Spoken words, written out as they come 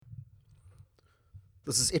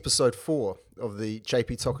This is episode 4 of the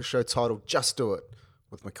JP Talker Show titled Just Do It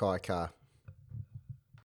with Makaia Carr.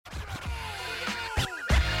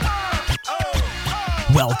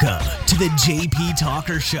 Welcome to the JP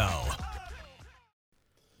Talker Show.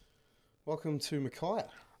 Welcome to Makaia.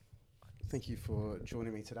 Thank you for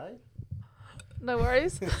joining me today. No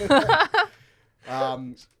worries.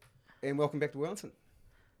 And welcome back to Wellington.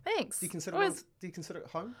 Thanks. Do you consider it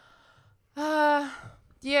home?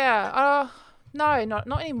 Yeah. No, not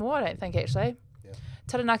anymore, I don't think, actually. Yeah.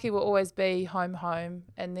 Taranaki will always be home,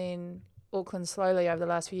 and then Auckland slowly over the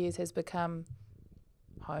last few years has become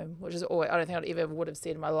home, which is always, I don't think I'd ever would have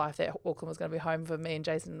said in my life that Auckland was going to be home for me and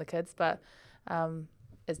Jason and the kids, but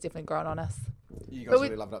it's definitely grown on us. You guys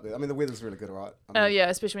really love it up there. I mean, the weather's really good, right? Yeah,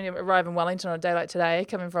 especially when you arrive in Wellington on a day like today,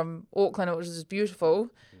 coming from Auckland, which is just beautiful,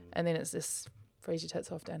 and then it's just freeze your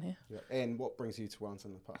tits off down here. Yeah. And what brings you to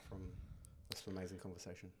Wellington apart from this amazing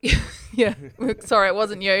conversation? Yeah, sorry, it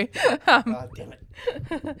wasn't you. Damn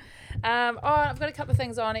it. I've got a couple of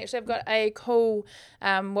things on. Actually, I've got a cool,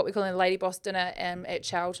 what we call a lady boss dinner at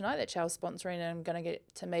Chow tonight. That Chow's sponsoring, and I'm going to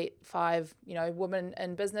get to meet 5, women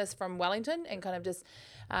in business from Wellington, and kind of just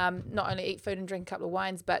not only eat food and drink a couple of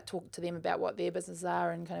wines, but talk to them about what their businesses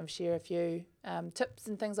are and kind of share a few tips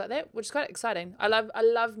and things like that, which is quite exciting. I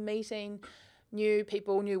love meeting new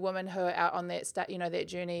people, new women who are out on that that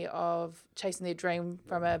journey of chasing their dream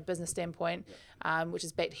from a business standpoint, which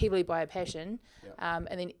is backed heavily by a passion, and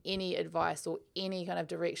then any advice or any kind of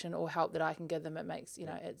direction or help that I can give them, it makes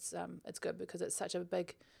it's good because it's such a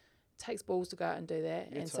big, it takes balls to go out and do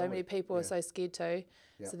that, and so many people are so scared to.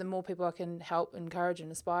 So the more people I can help, encourage, and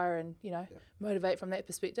inspire, and motivate from that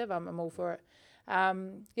perspective, I'm all for it. So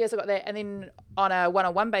I got that, and then on a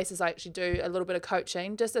one-on-one basis I actually do a little bit of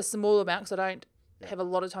coaching, just a small amount because I don't have a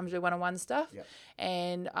lot of time to do one-on-one stuff,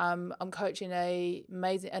 and I'm coaching an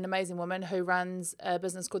amazing woman who runs a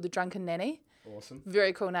business called The Drunken Nanny. Awesome.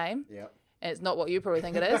 Very cool name. And it's not what you probably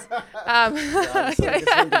think it is.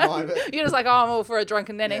 You're just like, I'm all for a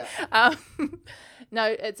drunken nanny. No,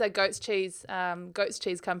 it's a goat's cheese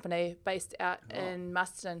company based out in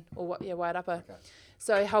Masterton or Wairarapa. Okay.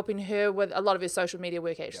 So helping her with a lot of her social media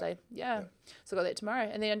work, actually. Yeah. So I got that tomorrow.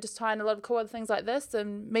 And then just tying a lot of cool other things like this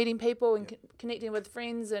and meeting people and connecting with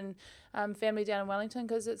friends and family down in Wellington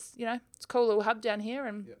because it's, it's a cool little hub down here.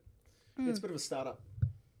 And It's a bit of a startup.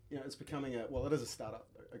 It's becoming it is a startup,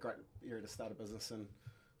 a great area to start a business. And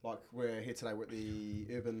like we're here today with the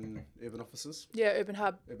urban offices. Yeah, Urban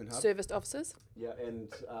Hub. Serviced offices. Yeah,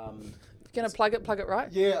 and... You're going to plug it right?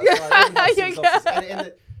 Yeah. Right,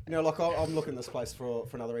 and I'm looking at this place for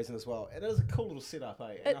another reason as well. And it is a cool little setup,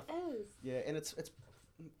 eh? It is. Yeah, and it's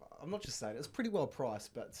I'm not just saying, it's pretty well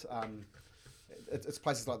priced, but it's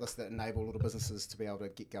places like this that enable little businesses to be able to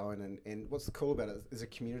get going. And what's cool about it, there's a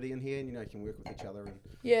community in here, and you can work with each other.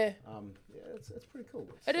 And it's pretty cool.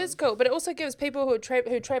 It is cool, but it also gives people who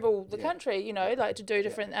travel the country, like to do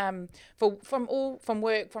different from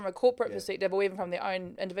work, from a corporate perspective, or even from their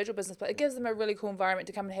own individual business. But it gives them a really cool environment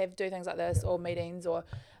to come and do things like this, or meetings, or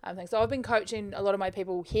things. So I've been coaching a lot of my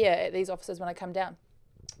people here at these offices when I come down.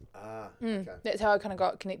 Okay. That's how I kind of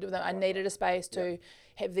got connected with them. I needed a space to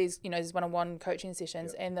have these, these one-on-one coaching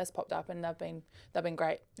sessions, and this popped up, and they've been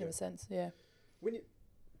great ever since. Yeah. When you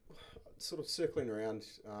sort of circling around,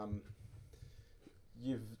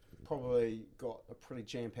 you've probably got a pretty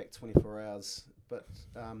jam-packed 24 hours. But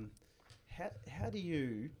how do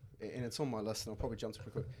you? And it's on my list, and I'll probably jump to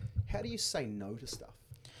it quick. How do you say no to stuff?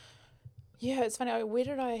 Yeah, it's funny. Where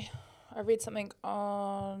did I read something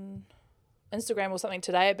on Instagram or something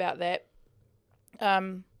today about that,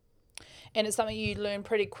 and it's something you learn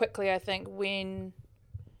pretty quickly, I think, when,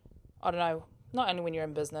 I don't know, not only when you're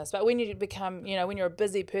in business, but when you become, when you're a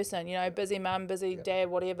busy person, busy mum, busy dad,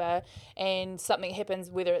 whatever, and something happens,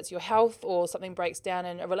 whether it's your health or something breaks down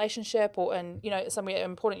in a relationship or in, somewhere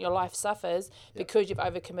important in your life suffers because you've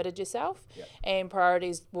overcommitted yourself, and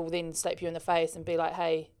priorities will then slap you in the face and be like,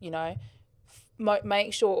 hey,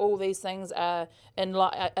 make sure all these things are in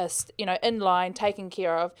line, taken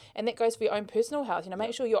care of, and that goes for your own personal health.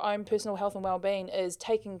 Make sure your own personal health and well-being is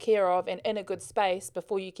taken care of and in a good space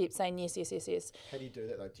before you keep saying yes. How do you do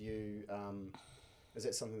that? Like, do you is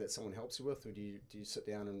that something that someone helps you with, or do you sit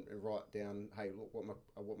down and write down, hey, look,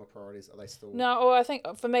 what my priorities are? They still? No, well, I think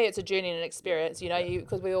for me it's a journey and an experience.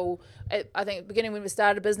 Because we all, I think, beginning when we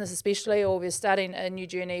start a business, especially, or we're starting a new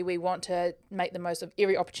journey, we want to make the most of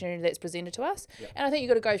every opportunity that's presented to us. And I think you've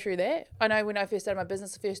got to go through that. I know when I first started my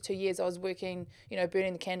business, the first 2 years, I was working,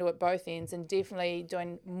 burning the candle at both ends and definitely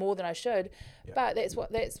doing more than I should. But that's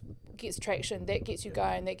gets traction, that gets you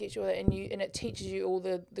going, that gets you, and it teaches you all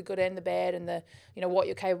the good and the bad, and the what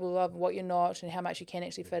you're capable of, what you're not, and how much you can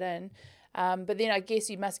actually fit in. But then I guess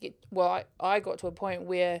you must get, I got to a point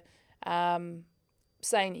where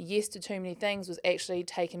saying yes to too many things was actually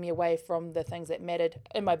taking me away from the things that mattered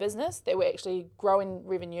in my business, that were actually growing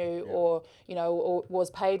revenue or was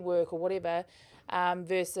paid work or whatever,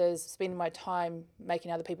 versus spending my time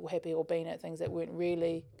making other people happy or being at things that weren't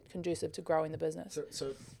really conducive to growing the business.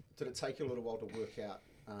 So did it take you a little while to work out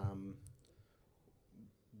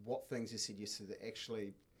what things you said yes to that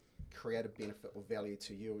actually create a benefit or value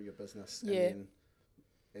to you or your business,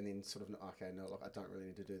 and then sort of, okay, no, look, I don't really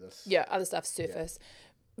need to do this. Yeah, other stuff surface.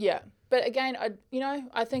 Yeah. But again,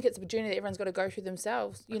 I think it's a journey that everyone's got to go through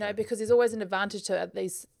themselves, you know, because there's always an advantage to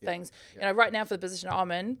these things. You know, right now for the position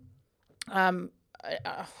I'm in,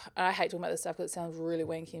 I hate talking about this stuff because it sounds really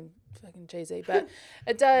wanky and fucking cheesy, but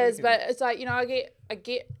it does. But it's like, I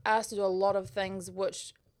get asked to do a lot of things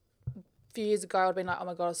which a few years ago I'd been like, oh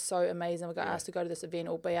my God, it's so amazing. We got asked to go to this event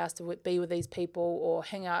or be asked to be with these people or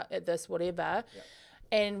hang out at this, whatever. Yeah.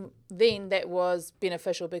 And then that was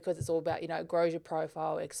beneficial because it's all about, it grows your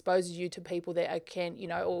profile, it exposes you to people that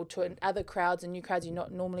or to other crowds and new crowds you're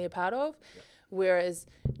not normally a part of. Yeah. Whereas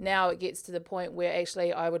now it gets to the point where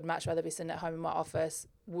actually I would much rather be sitting at home in my office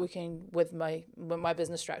working with my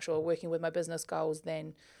business structure or working with my business goals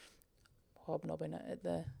than hobnobbing it at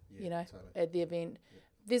the, at the event. Yeah.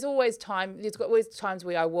 There's always times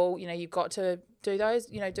where I will, you've got to do those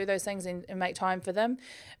things and make time for them.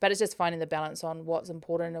 But it's just finding the balance on what's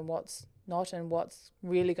important and what's not and what's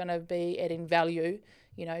really going to be adding value,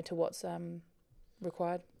 to what's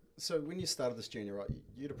required. So when you started this journey, right,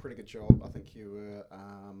 you did a pretty good job. I think you were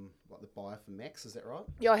the buyer for Max, is that right?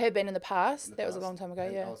 Yeah, I had been in the past. That was a long time ago,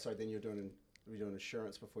 and, so then were you doing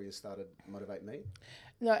insurance before you started Motivate Me?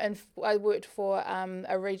 No, and I worked for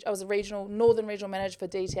I was a northern regional manager for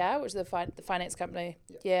DTR, which is the finance company.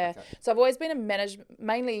 Yeah. Okay. So I've always been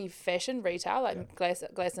mainly fashion retail, like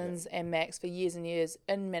Glassons and Max for years and years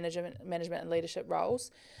in management and leadership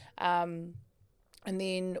roles. And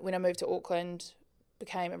then when I moved to Auckland,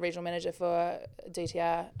 became a regional manager for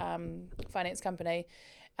DTR finance company.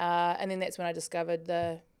 And then that's when I discovered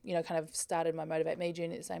kind of started my Motivate Me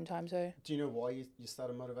journey at the same time too. Do you know why you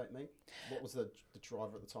started Motivate Me? What was the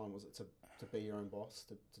driver at the time? Was it to be your own boss,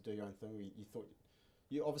 to do your own thing? You thought,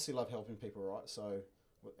 you obviously love helping people, right? So,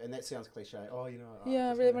 and that sounds cliche.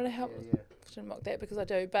 I really want to help. I shouldn't mock that because I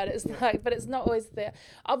do, but it's but it's not always there.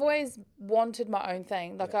 I've always wanted my own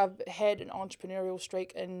thing. Like I've had an entrepreneurial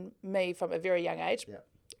streak in me from a very young age. Yeah.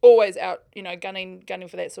 Always out, gunning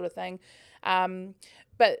for that sort of thing.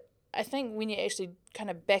 But I think when you actually kind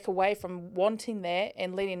of back away from wanting that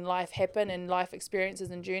and letting life happen and life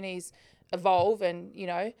experiences and journeys evolve and,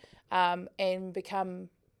 and become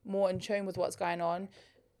more in tune with what's going on,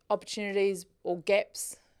 opportunities or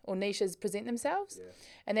gaps or niches present themselves. Yeah.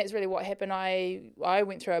 And that's really what happened. I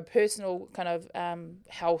went through a personal kind of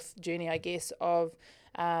health journey, I guess, of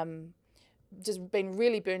just been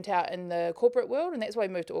really burnt out in the corporate world, and that's why I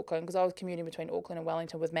moved to Auckland, because I was commuting between Auckland and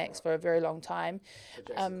Wellington with Max for a very long time. So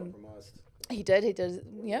Jason compromised. He did,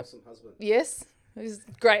 yep. Awesome husband. Yes, he's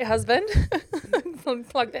a great husband.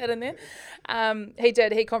 Plug that in there.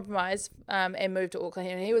 He compromised and moved to Auckland,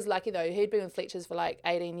 and he was lucky though. He'd been with Fletcher's for like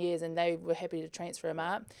 18 years and they were happy to transfer him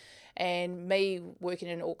up. And me working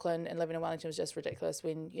in Auckland and living in Wellington was just ridiculous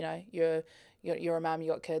when, you're a mum,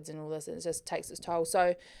 you got kids and all this, and it just takes its toll.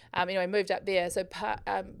 So, anyway, moved up there. So,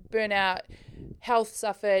 burnout, health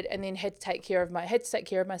suffered, and then had to take care of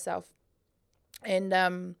myself.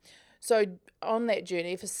 And so on that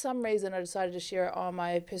journey, for some reason, I decided to share it on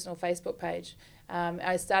my personal Facebook page.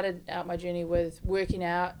 I started out my journey with working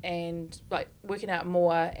out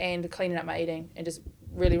more and cleaning up my eating and just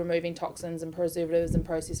really removing toxins and preservatives and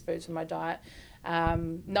processed foods from my diet,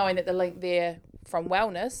 knowing that the link there from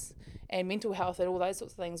wellness and mental health and all those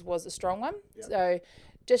sorts of things was a strong one. Yep. So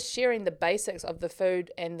just sharing the basics of the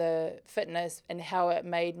food and the fitness and how it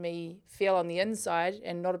made me feel on the inside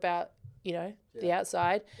and not about, the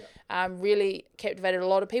outside, really captivated a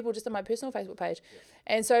lot of people just on my personal Facebook page. Yep.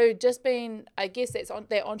 And so just being, I guess that's on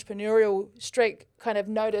that entrepreneurial streak, kind of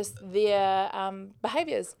noticed their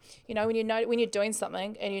behaviours. When you're doing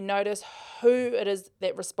something and you notice who it is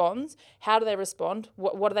that responds, how do they respond,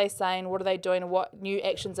 what are they saying, what are they doing, and what new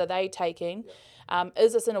actions are they taking?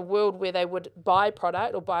 Is this in a world where they would buy a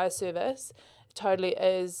product or buy a service? Totally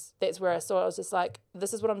is. That's where I saw it. I was just like,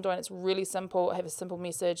 this is what I'm doing. It's really simple. I have a simple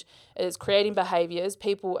message. It's creating behaviours.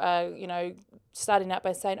 People are, starting out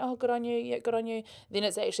by saying, oh, good on you. Yeah, good on you. Then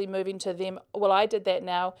it's actually moving to them. Well, I did that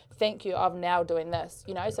now. Thank you. I'm now doing this.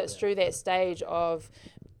 So it's through that stage of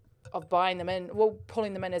buying them in, well,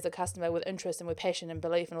 pulling them in as a customer with interest and with passion and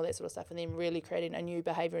belief and all that sort of stuff, and then really creating a new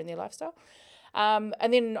behaviour in their lifestyle. And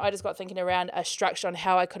then I just got thinking around a structure on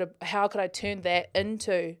how could I turn that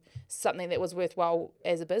into something that was worthwhile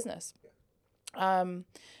as a business. And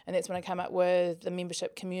that's when I came up with the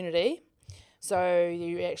membership community. So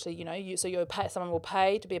you actually, someone will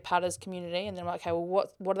pay to be a part of this community, and then I'm like, okay, well,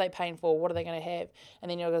 what are they paying for? What are they going to have?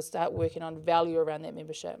 And then you're going to start working on value around that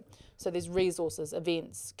membership. So there's resources,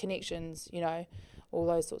 events, connections, all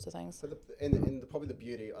those sorts of things. So probably the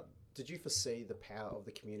beauty. Did you foresee the power of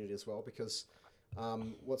the community as well? Because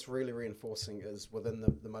what's really reinforcing is within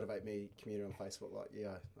the Motivate Me community on Facebook. Like,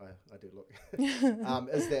 yeah, I do look.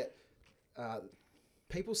 Is that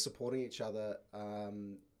people supporting each other.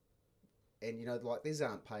 And like these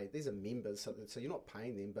aren't paid; these are members, so you're not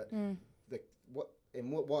paying them. But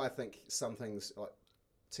what I think some things like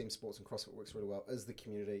team sports and CrossFit works really well is the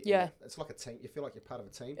community. Yeah, it's like a team. You feel like you're part of a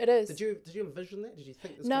team. It is. Did you envision that? Did you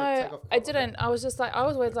think this? No, going to take off I didn't. I was just like, I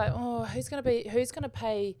was always like, oh, who's going to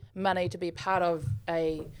pay money to be part of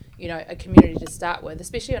a community to start with,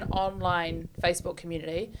 especially an online Facebook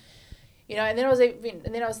community. And then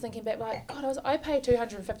I was thinking back, like, God, I pay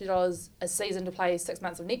 $250 a season to play 6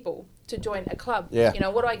 months of netball to join a club. Yeah.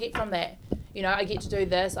 What do I get from that? I get to do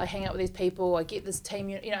this. I hang out with these people. I get this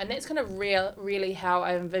team. And that's kind of really how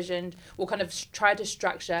I envisioned, or kind of tried to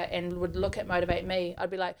structure and would look at Motivate Me. I'd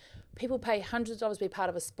be like, people pay hundreds of dollars to be part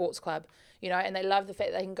of a sports club, and they love the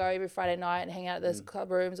fact that they can go every Friday night and hang out at those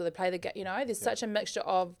club rooms, or they play the game. There's such a mixture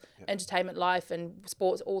of entertainment, life, and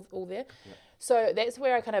sports all there. Yeah. So that's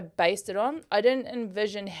where I kind of based it on. I didn't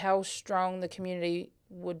envision how strong the community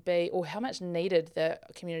would be, or how much needed the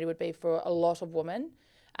community would be for a lot of women.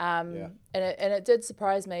 And it did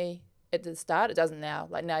surprise me at the start. It doesn't now.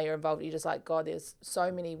 Like, now you're involved, you're just like, God, there's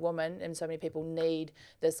so many women and so many people need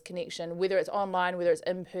this connection, whether it's online, whether it's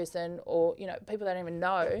in person, or people they don't even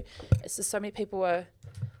know. It's just so many people are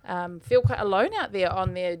feel quite alone out there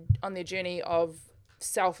on their journey of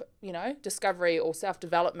self, discovery or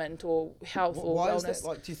self-development or health or why wellness. Is that,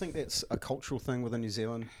 like, do you think that's a cultural thing within New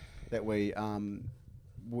Zealand, that we don't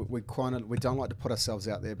like to put ourselves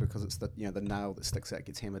out there because it's the nail that sticks out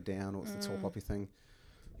gets hammered down, or it's the tall poppy thing?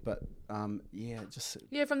 But from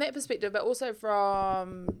that perspective, but also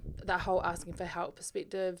from the whole asking for help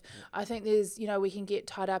perspective, I think there's, we can get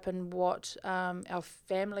tied up in what our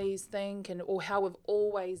families think or how we've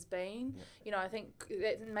always been. I think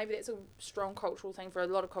that maybe that's a strong cultural thing for a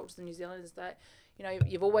lot of cultures in New Zealand, is that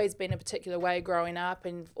you've always been a particular way growing up,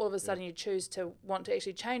 and all of a sudden you choose to want to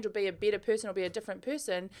actually change or be a better person or be a different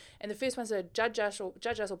person, and the first ones to judge us or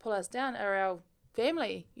pull us down are our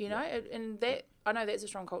family, and that, I know that's a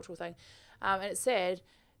strong cultural thing, and it's sad,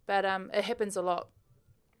 but it happens a lot,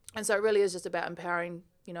 and so it really is just about empowering.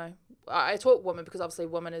 I talk women because obviously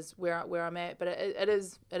women is where I'm at, but it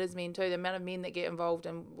is men too. The amount of men that get involved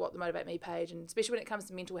in what the Motivate Me page, and especially when it comes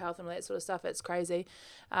to mental health and all that sort of stuff, it's crazy.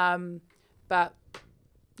 But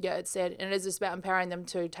yeah, it's sad, and it is just about empowering them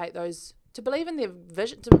to take those, to believe in their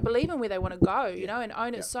vision, to believe in where they want to go, and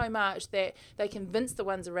own it so much that they convince the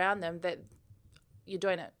ones around them that you're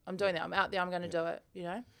doing it. I'm doing it. I'm out there. I'm going to do it.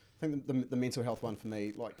 I think the mental health one for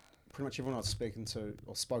me, like pretty much everyone I've spoken to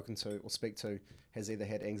or speak to has either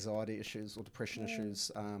had anxiety issues or depression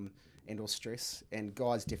issues, and or stress. And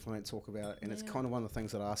guys definitely don't talk about it. And it's kind of one of the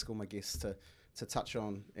things that I ask all my guests to touch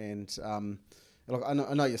on. And look, I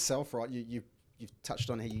know yourself, right? You've touched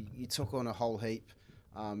on how you took on a whole heap.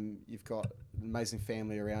 You've got an amazing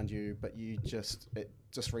family around you, but you just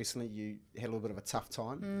recently you had a little bit of a tough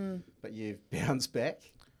time, but you've bounced back.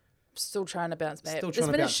 Still trying to bounce back. It's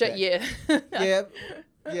been a shit year. yeah,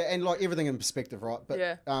 and like everything in perspective, right?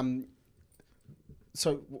 But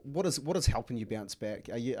so what is helping you bounce back?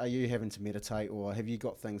 Are you having to meditate, or have you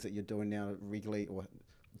got things that you're doing now regularly or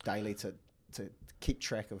daily to keep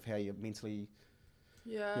track of how you're mentally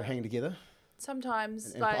you're hanging together?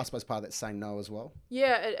 Sometimes, and I suppose part of that saying no as well.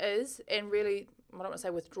 Yeah, it is, and really, I don't want to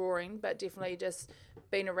say withdrawing, but definitely just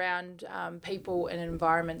being around people and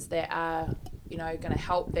environments that are, going to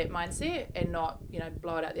help that mindset and not,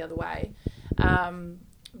 blow it out the other way.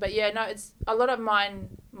 But yeah, no, it's a lot of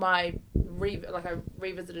I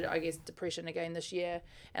revisited, I guess, depression again this year,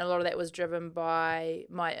 and a lot of that was driven by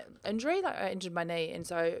my injury. Like, I injured my knee, and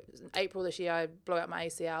so in April this year I blew out my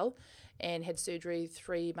ACL and had surgery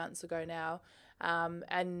 3 months ago now,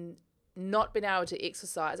 and not being able to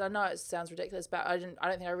exercise. I know it sounds ridiculous, but I don't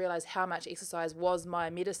think I realised how much exercise was my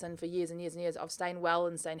medicine for years and years and years of staying well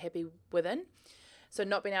and staying happy within. So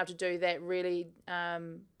not being able to do that really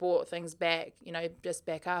brought things back, just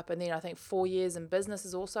back up. And then I think 4 years in business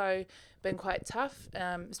has also been quite tough,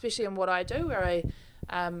 especially in what I do, where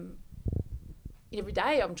every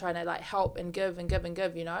day I'm trying to like help and give and give and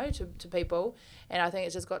give, you know, to people. And I think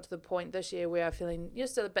it's just got to the point this year where I'm feeling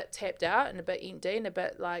just a bit tapped out and a bit empty and a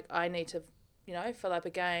bit like I need to, you know, fill up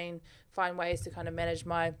again, find ways to kind of manage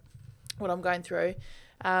what I'm going through.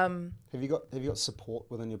 Have you got support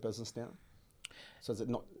within your business now? So is it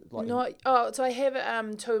not like so I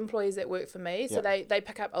have 2 employees that work for me, so they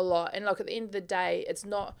pick up a lot. And look, at the end of the day, it's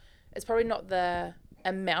probably not the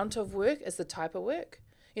amount of work, it's the type of work.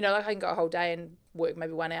 You know, like I can go a whole day and work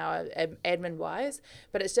maybe 1 hour admin wise,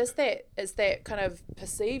 but it's that kind of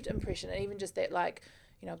perceived impression, and even just that, like,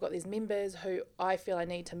 you know, I've got these members who I feel I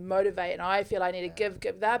need to motivate, and I feel I need to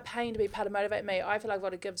give. They're paying to be part of Motivate Me. I feel like I've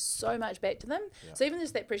got to give so much back to them. Yeah. So even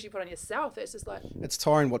just that pressure you put on yourself, it's just like... It's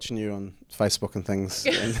tiring watching you on Facebook and things.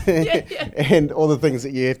 And, and all the things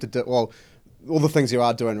that you have to do. Well, all the things you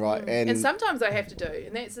are doing, right? And sometimes I have to do.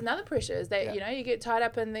 And that's another pressure, is that, you know, you get tied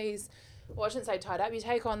up in these... Well, I shouldn't say tied up. You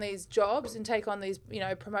take on these jobs and take on these, you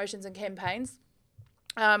know, promotions and campaigns.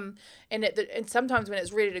 And sometimes when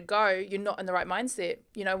it's ready to go, you're not in the right mindset,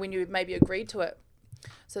 you know, when you maybe agreed to it.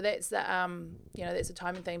 So that's the, you know, that's a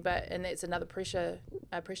timing thing, and that's another pressure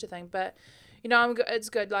thing. But, you know, it's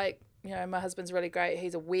good. Like, you know, my husband's really great.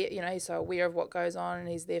 He's aware, you know, he's so aware of what goes on, and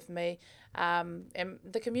he's there for me. And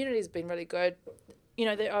the community's been really good, you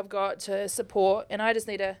know, that I've got to support, and I just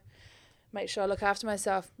need to make sure I look after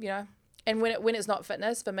myself, you know. And when it's not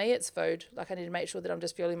fitness, for me, it's food. Like, I need to make sure that I'm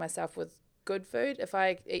just fueling myself with good food. If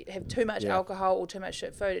I have too much alcohol or too much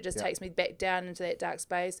shit food, it just takes me back down into that dark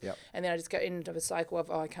space. And then I just go into a cycle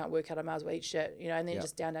of, I can't work out, I might as well eat shit, you know, and then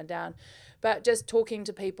just down. But just talking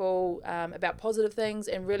to people about positive things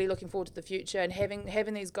and really looking forward to the future, and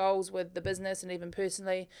having these goals with the business and even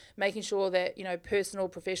personally, making sure that, you know, personal,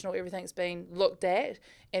 professional, everything's been looked at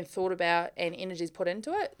and thought about and energy's put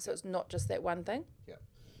into it. So it's not just that one thing.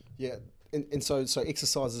 Yeah, and so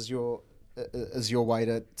exercise is your way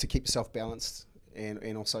to keep yourself balanced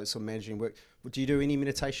and also sort of managing work. Do you do any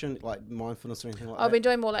meditation, like mindfulness or anything like that? I've been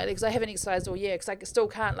doing more lately because I haven't exercised all year because I still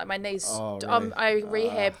can't. Like, my knees, really? I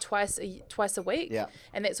rehab twice a week, yeah,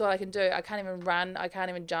 and that's all I can do. I can't even run. I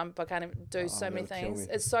can't even jump. I can't even do so many things.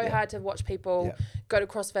 It's so hard to watch people go to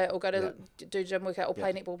CrossFit or go to do gym workout or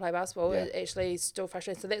play netball, play basketball. It's actually still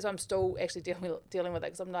frustrating. So that's why I'm still actually dealing with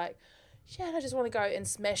it, because I'm like, shit, I just want to go and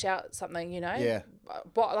smash out something, you know? Yeah.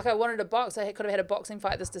 Like, I wanted a box. I could have had a boxing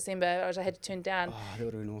fight this December, which I had to turn down. Oh, that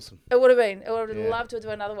would have been awesome. It would have been. I would have loved to do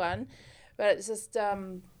another one. But it's just,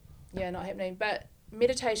 not happening. But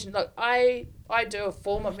meditation, look, I do a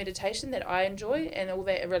form of meditation that I enjoy, and all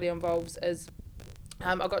that it really involves is,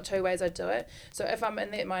 I've got 2 ways I do it. So if I'm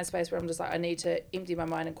in that mind space where I'm just like, I need to empty my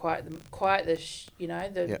mind and quiet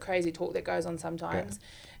the crazy talk that goes on sometimes,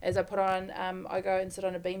 as I put on, I go and sit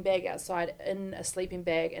on a beanbag outside in a sleeping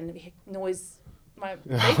bag, and noise, my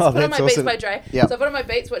Beats, put on my Beats by Dre. So I put on my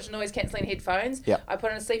Beats, which are noise cancelling headphones. I put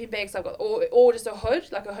on a sleeping bag, so I've got or just a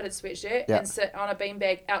hood, like a hooded sweatshirt, and sit on a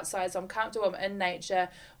beanbag outside, so I'm comfortable, I'm in nature,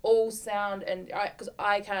 all sound, and because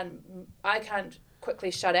I can't quickly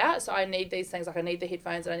shut out, so I need these things, like I need the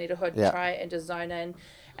headphones and I need a hood to try and just zone in,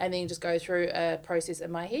 and then just go through a process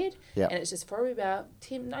in my head, and it's just probably about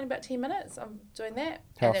 10 minutes I'm doing that.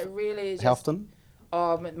 And it really just... How often?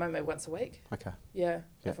 Maybe once a week. Okay.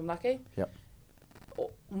 If I'm lucky. Or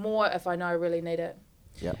more if I know I really need it.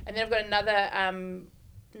 And then I've got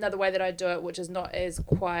another way that I do it, which is not as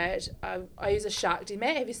quiet. I use a Shark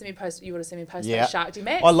mat. Have you seen me post? You would have seen me post a Shark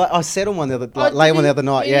mat. I sat on one the other, lay one the other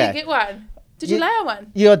night. You get one. Did you lay on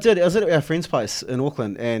one? Yeah, I did. I was at our friend's place in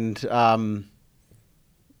Auckland, and Did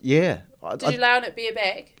you lay on it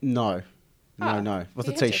bareback? No, with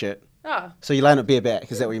a t-shirt. Oh. So you lay on it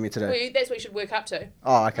bareback? Is that what you meant to do? Well, that's what you should work up to.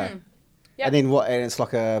 Oh, okay. Yep. And then what? And it's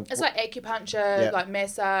like acupuncture, like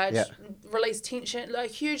massage, release tension,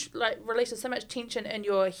 releases so much tension in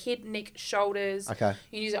your head, neck, shoulders. Okay.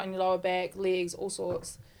 You use it on your lower back, legs, all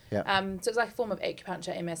sorts. Yeah. So it's like a form of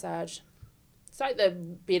acupuncture and massage. It's like the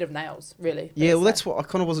bed of nails, really. Yeah, well, that's what I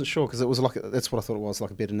kind of wasn't sure, because it was that's what I thought it was,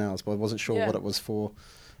 like a bed of nails, but I wasn't sure what it was for.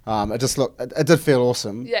 It did feel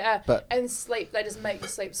awesome. Yeah, but and sleep, they just make you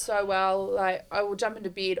sleep so well. Like, I will jump into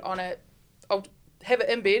bed on it. I'll have it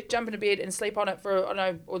in bed, jump into bed and sleep on it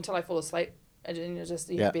until I fall asleep, and then you have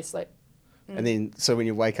the best sleep. And then, so when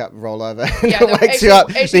you wake up, roll over, yeah, it wakes you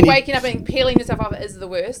up. Actually, waking up and peeling yourself off is the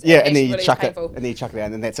worst. Yeah, and then you chuck it, and then you chuck it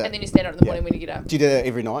down, and that's it. And then you stand up in the morning when you get up. Do you do that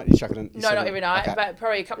every night? You chuck it in? No, not every night, but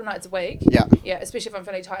probably a couple of nights a week. Yeah. Yeah, especially if I'm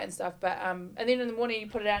feeling tight and stuff. But and then in the morning you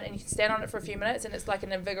put it out and you can stand on it for a few minutes, and it's like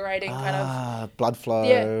an invigorating kind of blood flow.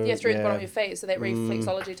 Yeah, through the bottom of your feet. So that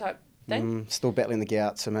reflexology type thing. Still battling the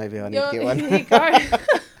gout, so maybe I need to get one. There you go.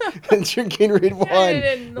 And drinking red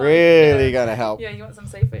wine not- really going to help. Yeah, you want some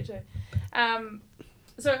seafood too.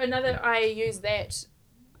 So I use that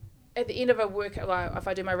at the end of a workout, like if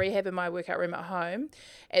I do my rehab in my workout room at home,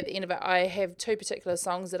 at the end of it, I have 2 particular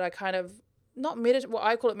songs that I kind of, not meditate, what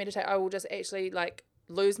I call it meditate, I will just actually like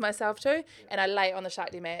lose myself to, and I lay on the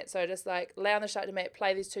Shakti mat. So just like lay on the Shakti mat,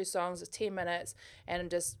 play these 2 songs, it's 10 minutes, and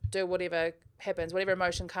just do whatever happens, whatever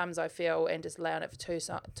emotion comes I feel, and just lay on it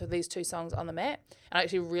for these 2 songs on the mat. And I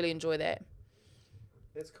actually really enjoy that.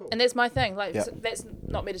 That's cool. And that's my thing. Like that's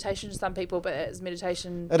not meditation to some people, but it's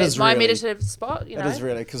meditation. It's my meditative spot. You know, it is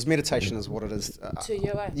really, because meditation is what it is to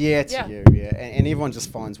you. Yeah, to you. Yeah, and everyone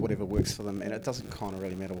just finds whatever works for them, and it doesn't kind of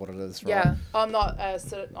really matter what it is. Right? Yeah, I'm not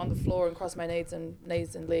sit on the floor and cross my knees and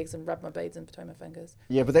legs and rub my beads in between my fingers.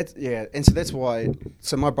 Yeah, but and so that's why.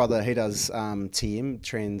 So my brother, he does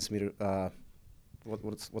TM,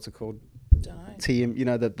 what's it called? Don't know. TM, you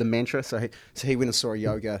know, the mantra. So he went and saw a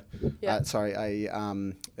yoga, one of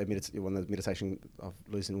the meditation of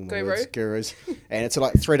losing all my words, gurus, and it's a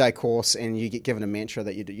 3-day course, and you get given a mantra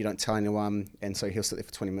that you don't tell anyone, and so he'll sit there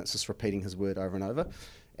for 20 minutes just repeating his word over and over,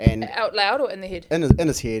 and out loud or in the head. In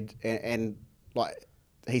his head, and like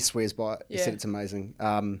he swears by it. He said it's amazing.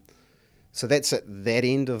 So that's at that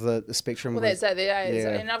end of the spectrum. Well, that's at the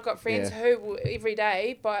day. And I've got friends who will, every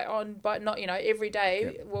day, but not, every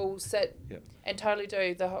day will sit and totally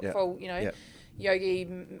do the full, yogi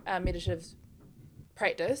meditative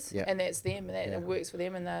practice, and that's them, and that it works for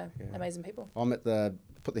them, and they're amazing people. I'm put the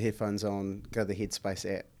headphones on, go to the Headspace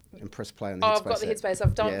app, and press play on the Headspace I've got the Headspace.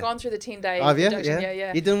 I've gone through the 10-day induction.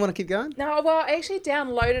 Yeah. You didn't want to keep going? No, well, I actually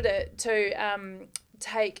downloaded it to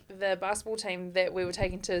take the basketball team that we were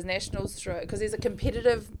taking to nationals through it, because there's a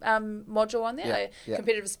competitive module on there,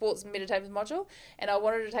 competitive sports meditative module, and I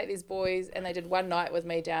wanted to take these boys, and they did one night with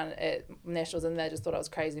me down at nationals, and they just thought I was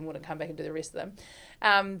crazy and wouldn't come back and do the rest of them.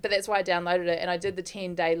 But that's why I downloaded it, and I did the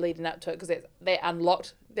 10-day leading up to it, because they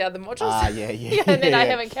unlocked the other modules. And then I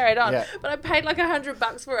haven't carried on. But I paid like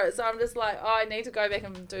 $100 for it, so I'm just like, I need to go back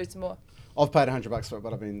and do some more. I've paid $100 for it,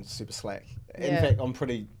 but I've been super slack. In fact,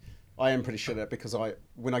 I am pretty shit at it, because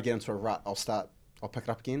when I get into a rut, I'll pick it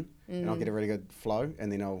up again, and I'll get a really good flow,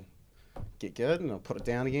 and then I'll get good, and I'll put it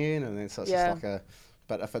down again, and then so it's just like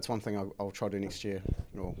but if it's one thing I'll try to do next year.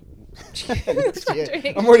 Next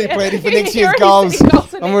year. I'm already planning for next year's goals.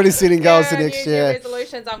 I'm already setting goals for next year.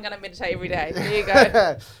 Resolutions, I'm going to meditate every day. There you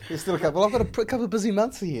go. There's still a couple. I've got a couple of busy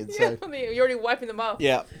months ahead. So. You're already wiping them off.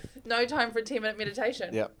 Yeah. No time for a 10-minute meditation.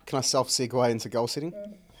 Yeah. Can I self-segue into goal setting?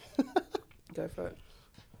 Go for it.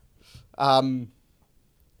 I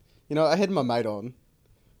had my mate on,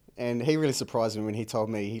 and he really surprised me when he told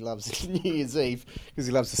me he loves New Year's Eve because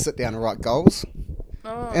he loves to sit down and write goals.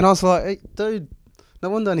 Oh. And I was like, hey, dude, no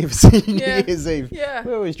wonder I never see New Year's Eve. Yeah.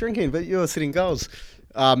 We're always drinking, but you're setting goals.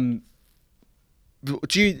 When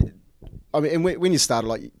you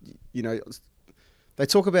started, they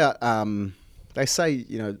talk about, they say,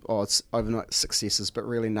 it's overnight successes, but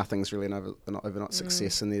really nothing's really an overnight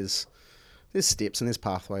success, and there's steps and there's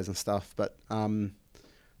pathways and stuff, but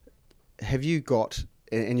have you got,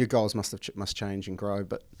 and your goals must change and grow,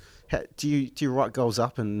 but do you write goals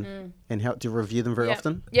up and how do you review them very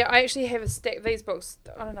often? Yeah, I actually have a stack of these books.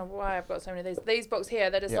 I don't know why I've got so many of these books here.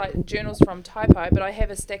 They're just like journals from Typo, but I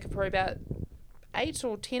have a stack of probably about 8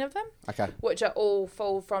 or 10 of them, which are all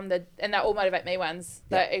full and they all motivate me ones.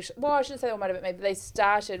 I shouldn't say they all motivate me, but they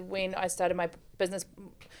started when I started my business.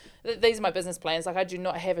 These are my business plans. Like, I do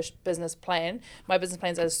not have a business plan. My business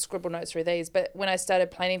plans, I just scribble notes through these. But when I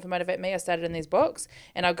started planning for Motivate Me, I started in these books,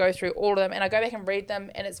 and I go through all of them, and I go back and read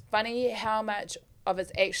them, and it's funny how much of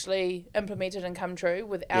it's actually implemented and come true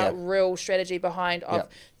without real strategy behind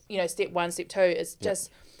step 1, step 2. It's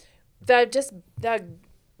just, they're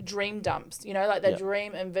dream dumps, they're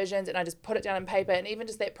dream and visions, and I just put it down on paper. And even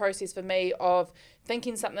just that process for me of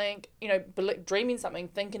thinking something, dreaming something,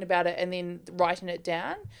 thinking about it, and then writing it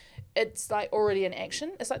down, it's like already in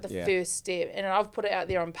action. It's like the first step, and I've put it out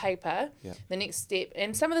there on paper. The next step,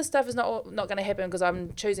 and some of the stuff is not going to happen because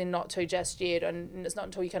I'm choosing not to just yet, and it's not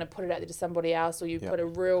until you kind of put it out there to somebody else, or you put a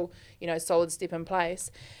real solid step in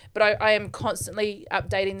place. But I am constantly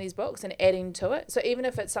updating these books and adding to it. So even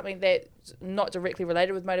if it's something that's not directly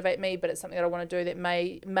related with Motivate Me, but it's something that I want to do that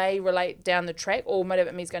may relate down the track, or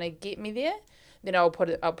Motivate Me is going to get me there, then I'll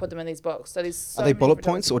put them in these books. So there's so are they many bullet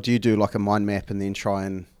points, or do you do like a mind map and then try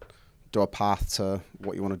and do a path to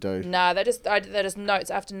what you want to do? No, they're just notes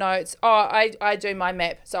after notes. Oh, I do my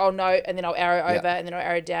map, so I'll note and then I'll arrow over and then I'll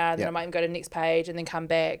arrow down. Then I might even go to the next page and then come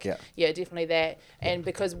back. Yeah, definitely that. And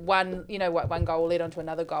because one goal will lead on to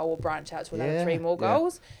another goal, or branch out to another 3 more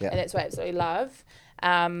goals, and that's what I absolutely love.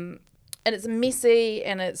 And it's messy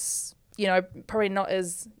and it's probably not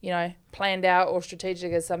as planned out or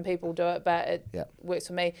strategic as some people do it, but it works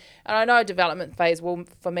for me. And I know development phase will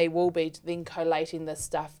be then collating this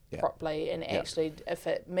stuff properly, and actually, if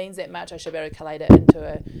it means that much, I should be able to collate it into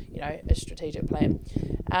a strategic plan.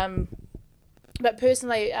 But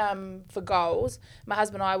personally, for goals, my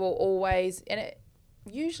husband and I will always, and it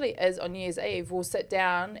usually is on New Year's Eve, we'll sit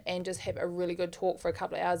down and just have a really good talk for a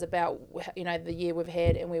couple of hours about the year we've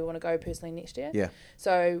had and where we want to go personally next year. Yeah.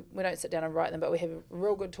 So we don't sit down and write them, but we have a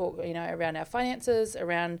real good talk, around our finances,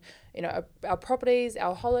 around our properties,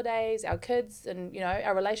 our holidays, our kids, and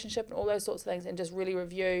our relationship and all those sorts of things, and just really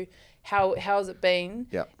review how's it been,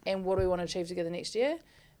 and what do we want to achieve together next year.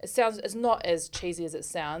 It's not as cheesy as it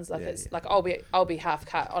sounds. Like it's like I'll be half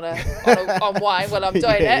cut on wine while I'm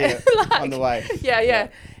doing it. Like, on the way. Yeah.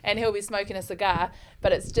 And he'll be smoking a cigar,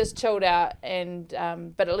 but it's just chilled out. And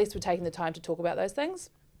but at least we're taking the time to talk about those things.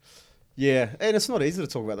 Yeah, and it's not easy to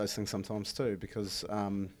talk about those things sometimes too, because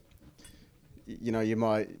you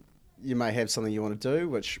may have something you want to do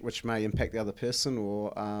which may impact the other person,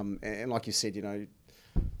 or and like you said,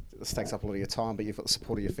 this takes up a lot of your time, but you've got the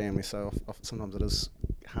support of your family, so sometimes it is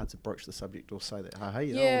hard to broach the subject or say that, hey, I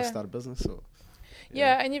want to start a business. Or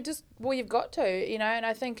and you've got to, and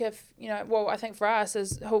I think I think for us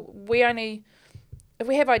is if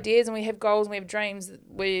we have ideas and we have goals and we have dreams,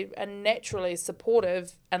 we are naturally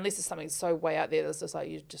supportive, unless it's something so way out there that's just like,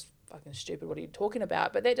 you're just fucking stupid, what are you talking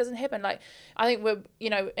about? But that doesn't happen. Like, I think we're,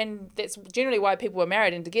 and that's generally why people are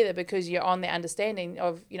married and together, because you're on the understanding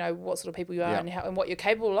of, what sort of people you are and what you're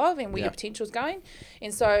capable of and where your potential is going.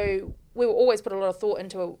 And so we will always put a lot of thought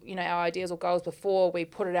into, our ideas or goals before we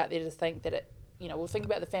put it out there to think that it, we'll think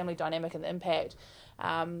about the family dynamic and the impact.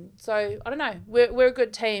 So I don't know, we're a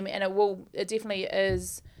good team, and it definitely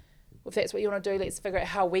is, if that's what you want to do, let's figure out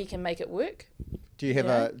how we can make it work. Do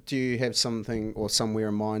you have something or somewhere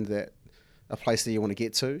in mind, that a place that you want to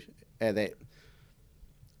get to? That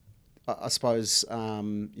I suppose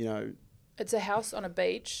it's a house on a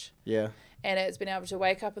beach. Yeah. And it's been able to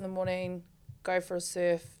wake up in the morning, go for a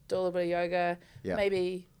surf, do a little bit of yoga,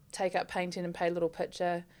 maybe take up painting and paint a little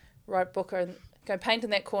picture, write a book, and go paint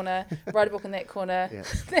in that corner, write a book in that corner.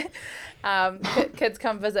 Kids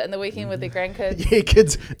come visit in the weekend with their grandkids. Yeah,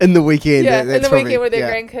 kids in the weekend. Yeah, in the weekend with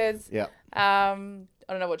their grandkids. Yeah. I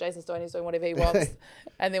don't know what Jason's doing. He's doing whatever he wants.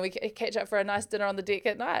 And then we catch up for a nice dinner on the deck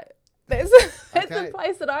at night. That's the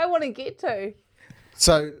place that I want to get to.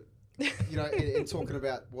 So, in talking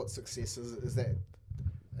about what success is that,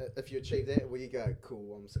 if you achieve that, will you go,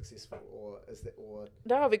 cool, I'm successful, or is that, or?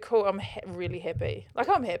 No, I'll be cool. I'm really happy. Like,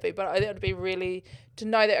 I'm happy, but I think it would be really, to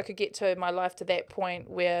know that I could get to my life to that point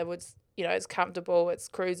where it's, it's comfortable, it's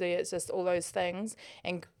cruisy, it's just all those things,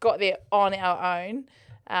 and got there on our own.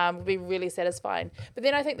 Would be really satisfying. But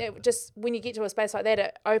then I think that just when you get to a space like that,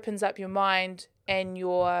 it opens up your mind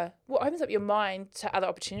opens up your mind to other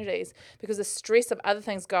opportunities, because the stress of other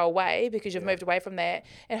things go away because you've moved away from that.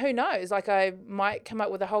 And who knows, like, I might come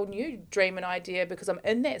up with a whole new dream and idea because I'm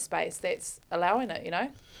in that space that's allowing it,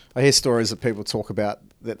 I hear stories that people talk about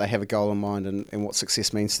that they have a goal in mind and what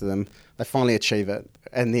success means to them. They finally achieve it,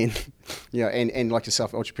 and then, and like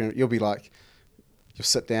yourself, entrepreneur, you'll be like, you'll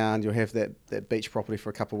sit down, you'll have that beach property for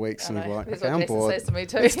a couple of weeks, and you'll be like, okay, I'm bored. Says to me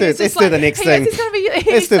too. Let's do the next thing.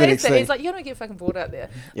 Let's do the next thing. He's like, you're going to get fucking bored out there.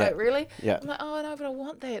 Yeah. Like, really? Yeah. I'm like, oh, no, but I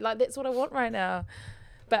want that. Like, that's what I want right now.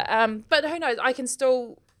 But who knows? I can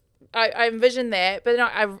still, I envision that, but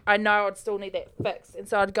I know I'd still need that fixed. And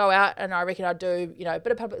so I'd go out, and I reckon I'd do, a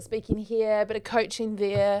bit of public speaking here, a bit of coaching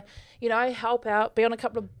there, help out, be on a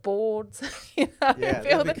couple of boards.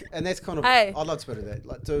 And that's kind of, I'd love to do that,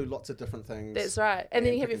 like do lots of different things. That's right. And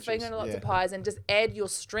then you have your finger in lots of pies, and just add your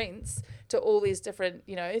strengths to all these different,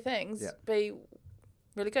 things. Yeah. Be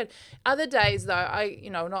really good. Other days though, I,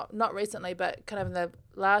 not recently, but kind of in the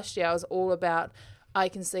last year, I was all about, I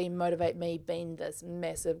can see motivate me being this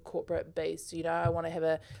massive corporate beast. I want to have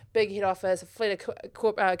a big head office, a fleet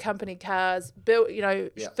of company cars, build,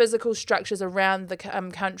 physical structures around the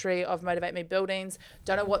country of motivate me buildings.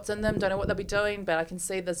 Don't know what's in them, don't know what they'll be doing, but I can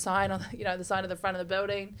see the sign on, the sign of the front of the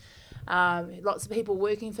building. Lots of people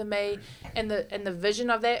working for me, and the vision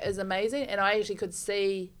of that is amazing. And I actually could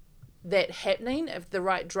see that happening if the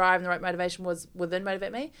right drive and the right motivation was within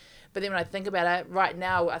Motivate Me. But then when I think about it right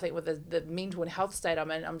now, I think with the mental and health state I'm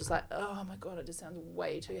in, I'm just like, oh my God, it just sounds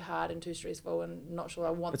way too hard and too stressful and not sure I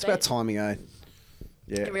want It's that. about timing, eh?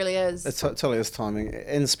 Yeah. It really is. It totally is timing.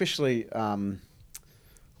 And especially, I'm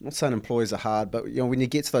not saying employees are hard, but when you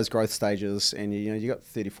get to those growth stages and you got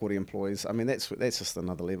 30, 40 employees, I mean, that's just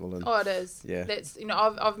another level. And oh, it is. Yeah. That's,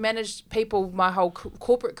 I've managed people my whole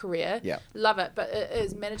corporate career. Yeah. Love it. But it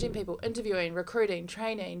is managing people, interviewing, recruiting,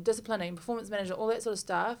 training, disciplining, performance management, all that sort of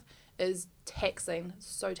stuff is taxing,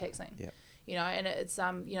 so taxing. Yeah. And it's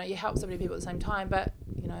you help so many people at the same time, but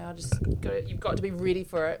you've got to be ready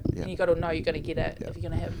for it, Yeah. and you got to know you're going to get it if you're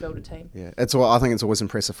going to build a team. Yeah, I think it's always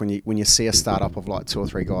impressive when you see a startup of like 2 or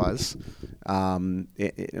 3 guys, and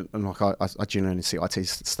like I genuinely see IT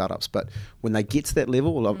startups, but when they get to that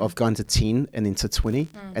level of going to 10 and then to 20,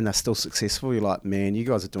 and they're still successful, you're like, man, you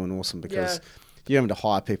guys are doing awesome because you're having to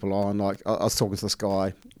hire people on. Like I was talking to this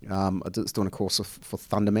guy, I was doing a course for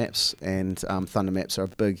Thunder Maps, and Thunder Maps are a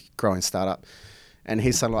big growing startup. And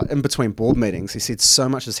he's saying, like, in between board meetings, he said so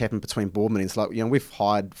much has happened between board meetings. Like, we've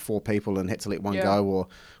hired 4 people and had to let one go, or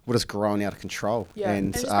we're just growing out of control. Yeah,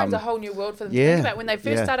 and it just brings a whole new world for them to yeah, think about. When they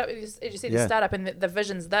first start up, as you said, the startup and the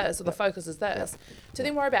vision's this, or the focus is this, to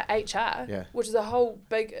then worry about HR, which is a whole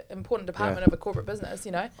big, important department of a corporate business,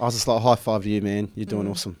 I was just like, high five to you, man. You're doing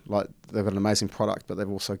awesome. Like, they've got an amazing product, but they've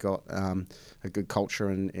also got a good culture,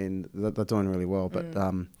 and they're doing really well. But,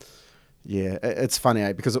 yeah, it's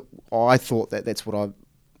funny, because I thought that's what I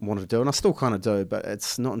wanted to do, and I still kind of do, but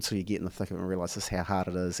it's not until you get in the thick of it and realise just how hard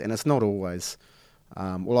it is. And it's not always,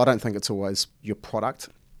 I don't think it's always your product,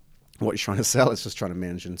 what you're trying to sell. It's just trying to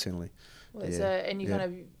manage internally. Well, and you kind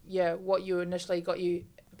of, what you initially got you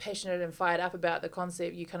passionate and fired up about the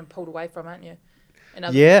concept, you kind of pulled away from, aren't you? In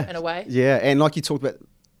a way. Yeah, and like you talked about,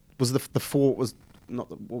 was the 4, was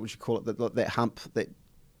not, what would you call it, that hump that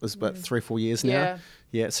was about 3 or 4 years now?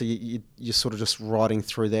 Yeah, so you're sort of just riding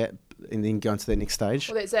through that and then going to that next stage.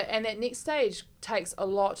 Well, that's it. And that next stage takes a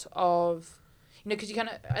lot of, because you kind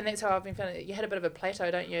of, and that's how I've been feeling. You hit a bit of a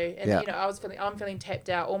plateau, don't you? And I'm feeling tapped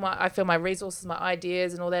out. I feel my resources, my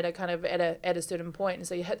ideas, and all that are kind of at a certain point. And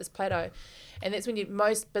so you hit this plateau, and that's when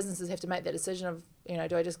most businesses have to make that decision of,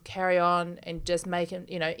 do I just carry on and just make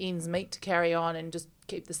ends meet to carry on and just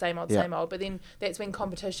keep the same old. But then that's when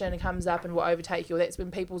competition comes up and will overtake you. Or that's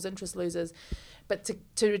when people's interest loses. But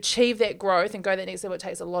to achieve that growth and go that next level, it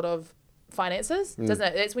takes a lot of finances, doesn't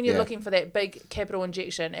it? That's when you're looking for that big capital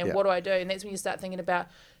injection. And what do I do? And that's when you start thinking about,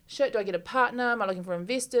 do I get a partner? Am I looking for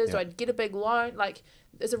investors? Do I get a big loan? Like,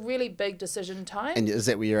 it's a really big decision time. And is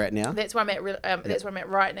that where you're at now? That's where I'm at. That's where I'm at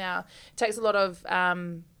right now. It takes a lot of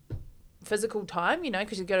physical time,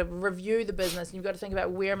 because you've got to review the business and you've got to think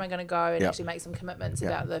about where am I going to go and actually make some commitments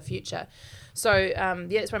about the future. So,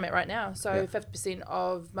 that's where I'm at right now. So 50%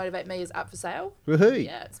 of Motivate Me is up for sale. Woohoo!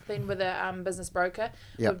 Yeah, it's been with a business broker.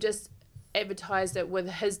 We've just advertised it with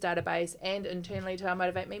his database and internally to our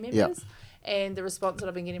Motivate Me members. And the response that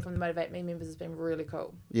I've been getting from the Motivate Me members has been really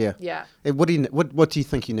cool. Yeah. Yeah. And what do you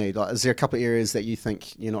think you need? Like, is there a couple of areas that you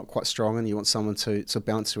think you're not quite strong in? You want someone to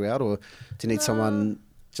balance you out, or do you need someone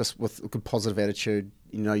just with a good positive attitude?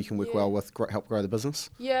 You can work well with, help grow the business.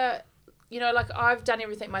 Yeah. Like, I've done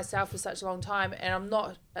everything myself for such a long time, and I'm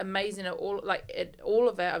not amazing at all. Like, at all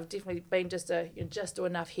of it, I've definitely been just do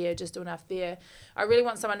enough here, just do enough there. I really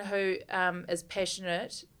want someone who is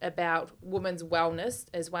passionate about women's wellness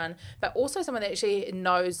as one, but also someone that actually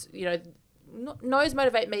knows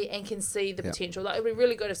Motivate Me and can see the potential. Like, it'd be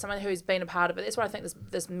really good if someone who's been a part of it. That's why I think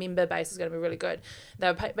this member base is going to be really good.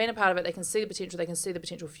 They've been a part of it. They can see the potential. They can see the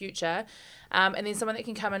potential future. And then someone that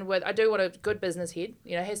can come in with, I do want a good business head.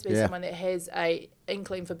 It has to be someone that has a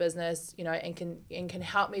inkling for business, and can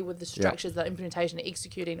help me with the structures, the implementation,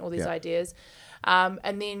 executing all these ideas.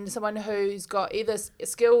 And then someone who's got either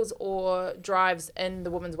skills or drives in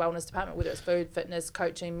the women's wellness department, whether it's food, fitness,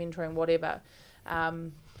 coaching, mentoring, whatever.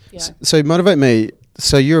 So Motivate Me.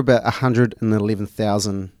 So you're about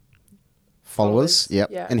 111,000 followers. Yep.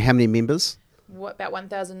 Yeah. And how many members? About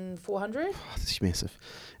 1,400. Oh, that's massive.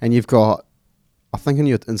 And you've got, I think on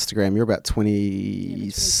your Instagram, you're about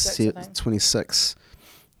 26.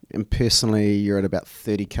 And personally, you're at about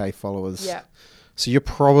 30K followers. Yeah. So you're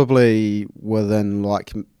probably within,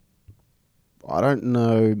 like, I don't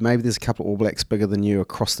know, maybe there's a couple of All Blacks bigger than you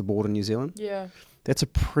across the board in New Zealand. Yeah. That's a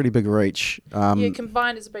pretty big reach.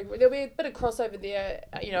 Combined it's a big. There'll be a bit of crossover there,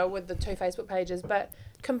 with the 2 Facebook pages, but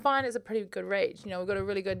combined is a pretty good reach. We've got a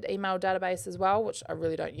really good email database as well, which I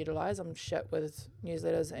really don't utilise. I'm shit with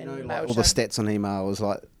newsletters and email. All the stats on email is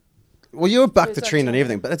like Well, you're a buck It's the not trend and true.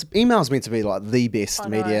 everything, but email's meant to be like the best I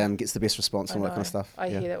know. medium, gets the best response I and all that kind know. of stuff. I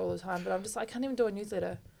Yeah. hear that all the time, but I'm just like, I can't even do a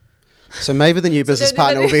newsletter. So maybe the new business the-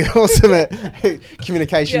 partner will be awesome at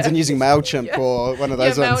communications and using MailChimp Yeah. or one of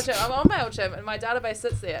those ones. MailChimp. I'm on MailChimp and my database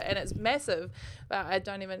sits there and it's massive. But I've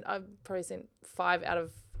probably sent 5 out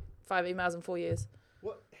of 5 emails in 4 years.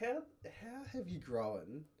 What? How have you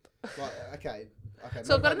grown? Like, okay.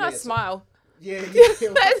 So I've got a nice smile. Yeah.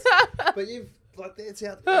 But you've like that's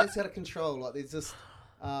out of control. Like there's just,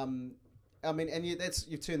 I mean, and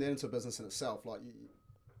you've turned that into a business in itself. Like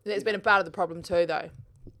It's been a part of the problem too, though.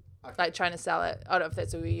 Okay. Like trying to sell it. I don't know if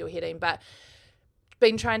that's where you're heading, but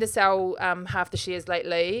been trying to sell half the shares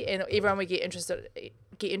lately, and everyone we get interested.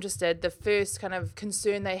 The first kind of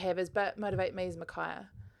concern they have is, but Motivate Me is Makaia,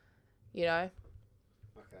 you know.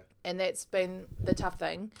 Okay. And that's been the tough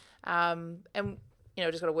thing, and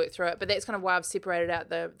just got to work through it. But that's kind of why I've separated out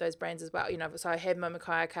those brands as well. So I have my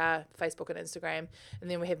Makaia Carr Facebook and Instagram, and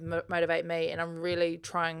then we have Motivate Me, and I'm really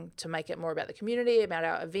trying to make it more about the community, about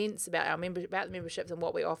our events, about the memberships and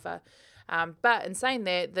what we offer. But in saying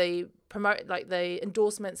that, the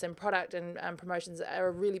endorsements and product and promotions are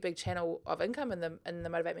a really big channel of income in the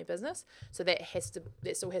Motivate Me business. So that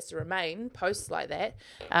still has to remain posts like that.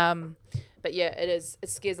 But yeah, it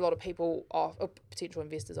scares a lot of people off, or potential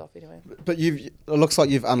investors off anyway. But it looks like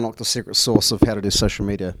you've unlocked the secret sauce of how to do social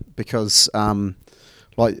media because,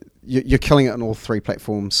 you're killing it on all 3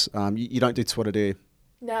 platforms. You don't do Twitter, do you?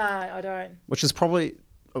 No, I don't. Which is probably.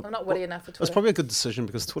 I'm not witty enough for Twitter. It's probably a good decision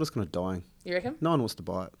because Twitter's kind of dying. You reckon? No one wants to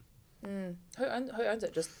buy it. Who owns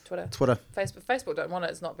it? Just Twitter. Facebook don't want it.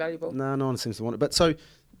 It's not valuable. No one seems to want it. But so,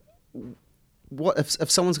 what if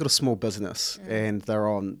someone's got a small business and they've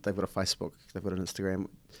got a Facebook, they've got an Instagram,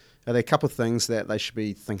 are there a couple of things that they should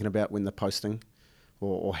be thinking about when they're posting,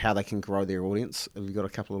 or how they can grow their audience? Have you got a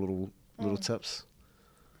couple of little tips?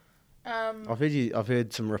 I've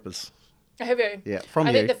heard some rippers. Have you? Yeah, from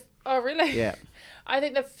I you. think oh really? Yeah. I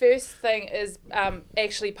think the first thing is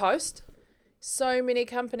actually post. So many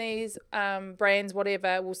companies, brands,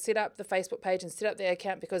 whatever, will set up the Facebook page and set up their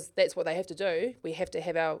account because that's what they have to do. We have to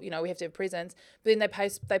have we have to have presence. But then they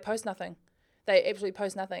post nothing. They absolutely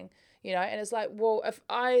post nothing. And it's like, well,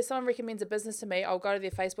 if someone recommends a business to me, I'll go to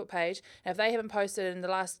their Facebook page, and if they haven't posted in the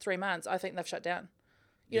last 3 months, I think they've shut down.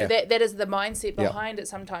 That is the mindset behind it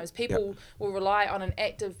sometimes. People will rely on an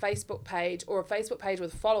active Facebook page or a Facebook page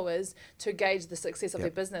with followers to gauge the success of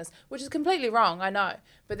their business, which is completely wrong, I know,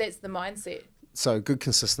 but that's the mindset. So good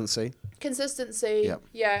consistency. And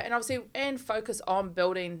obviously, and focus on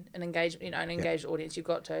building an engagement, an engaged audience. You've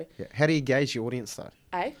got to. Yeah. How do you gauge your audience though?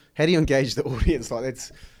 How do you engage the audience? Like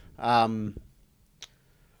that's.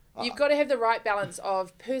 You've got to have the right balance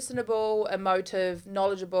of personable, emotive,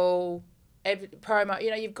 knowledgeable, promo.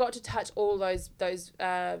 You've got to touch all those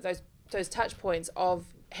touch points of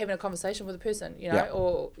having a conversation with a person, and at the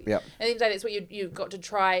end of the day, that's what you've got to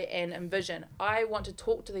try and envision. I want to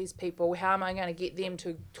talk to these people. How am I going to get them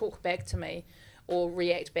to talk back to me or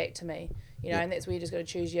react back to me? And that's where you just got to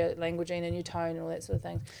choose your languaging and your tone and all that sort of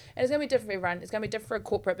thing. And it's going to be different for everyone. It's going to be different for a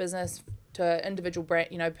corporate business to an individual brand,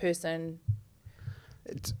 person.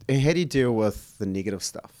 And how do you deal with the negative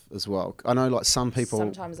stuff as well? I know, like some people.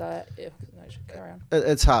 Sometimes carry on.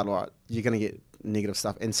 It's hard, right? You're going to get negative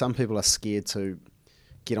stuff, and some people are scared to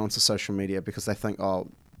get onto social media because they think,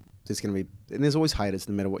 there's going to be, and there's always haters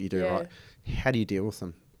no matter what you do, right? How do you deal with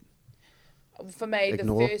them? For me,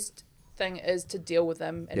 the first thing is to deal with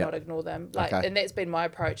them and not ignore them. And that's been my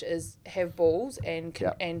approach: is have balls and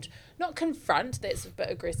and not confront. That's a bit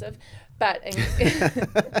aggressive, but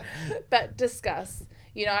but discuss.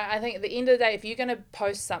 I think at the end of the day, if you're going to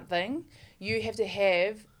post something, you have to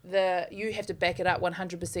back it up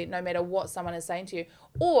 100%, no matter what someone is saying to you,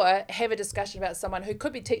 or have a discussion about someone who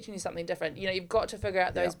could be teaching you something different. You've got to figure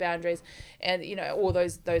out those boundaries and all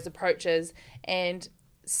those approaches, and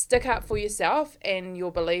stick up for yourself and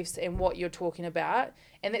your beliefs and what you're talking about.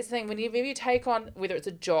 And that's the thing, whenever you take on, whether it's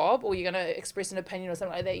a job or you're going to express an opinion or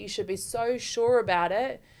something like that, you should be so sure about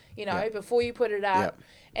it, before you put it up.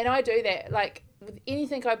 And I do that, like with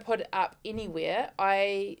anything I put up anywhere,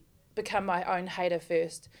 I become my own hater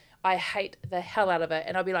first. I hate the hell out of it,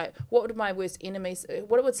 and I'll be like, what would my worst enemies,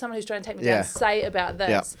 what would someone who's trying to take me down say about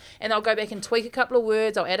this? And I'll go back and tweak a couple of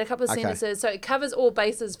words, I'll add a couple of sentences, so it covers all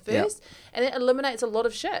bases first, and it eliminates a lot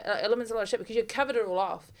of shit. Because you've covered it all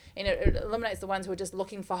off, and it eliminates the ones who are just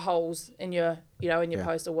looking for holes in your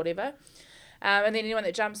post or whatever. And then anyone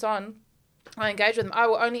that jumps on, I engage with them. I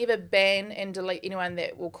will only ever ban and delete anyone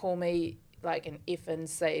that will call me like an F and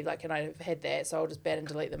C, like, and I've had that, so I'll just ban and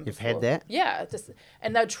delete them. You've had that? Yeah,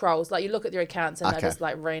 and they're trolls. Like, you look at their accounts and Okay. they're just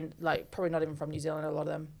like probably not even from New Zealand. A lot of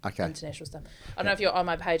them, Okay. international stuff. I don't know if you're on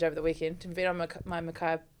my page over the weekend. Have you been on my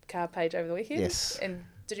Makaia Carr page over the weekend? Yes. And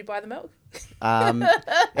did you buy the milk?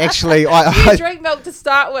 Actually, You I drink milk to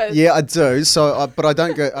start with. yeah, I do. So, but I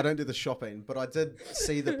don't do the shopping. But I did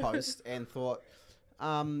see the post and thought,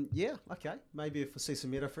 yeah, okay, maybe if I see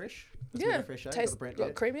some Meadow Fresh, it's Meadow Fresh, got Tastes the brand,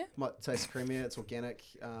 creamier. might taste creamier. It's organic.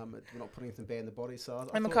 We're not putting anything bad in the body. So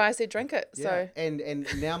I And thought, Makaia said drink it. yeah. So And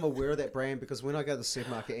now I'm aware of that brand because when I go to the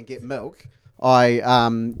supermarket and get milk, I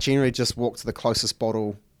generally just walk to the closest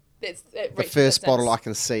bottle. The first bottle I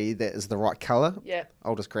can see that is the right colour. Yeah.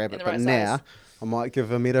 I'll just grab it. the But right now size. I might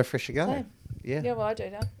give a Meadow Fresh a go. Same. Yeah. Yeah, well, I do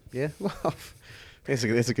now. Yeah. Well, that's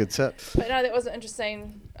a good tip. But no, that wasn't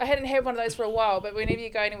interesting. I hadn't had one of those for a while, but whenever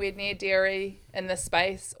you go anywhere near dairy in this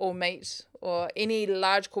space or meat or any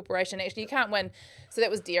large corporation, actually you can't win. So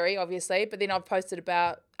that was dairy, obviously, but then I've posted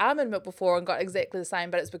about almond milk before and got exactly the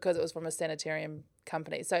same, but it's because it was from a sanitarium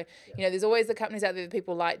company. So, there's always the companies out there that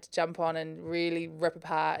people like to jump on and really rip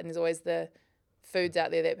apart, and there's always the foods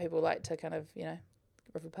out there that people like to kind of,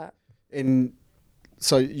 rip apart. And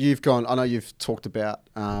so I know you've talked about,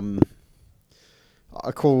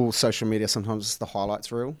 I call social media sometimes the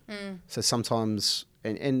highlights reel. So sometimes,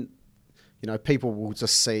 and people will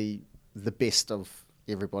just see the best of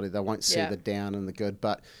everybody. They won't see the down and the good.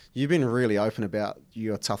 But you've been really open about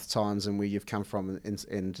your tough times and where you've come from,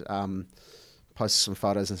 and posted some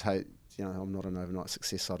photos and say, I'm not an overnight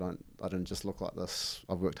success. I didn't just look like this.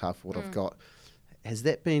 I've worked hard for what I've got. Has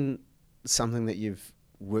that been something that you've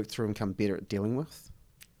worked through and come better at dealing with?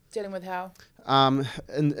 Dealing with how?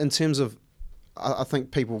 In terms of, I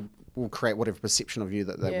think people will create whatever perception of you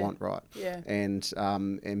that they want, right? Yeah. And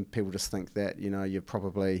people just think that you're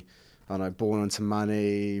probably, I don't know, born into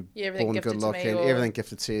money, everything born gifted good to looking, me, everything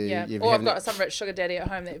gifted to you. Yeah. You Or I've haven't- got some rich sugar daddy at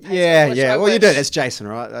home that pays yeah, for it, which yeah. I Well, you wish. do. That's Jason,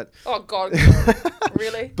 right? Oh God,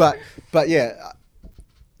 really? But yeah,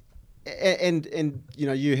 and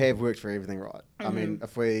you have worked for everything, right? I mean,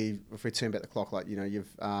 if we turn back the clock, like you've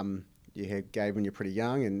you had Gabe when you're pretty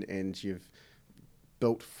young, and you've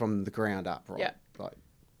built from the ground up, right? Yeah. Like,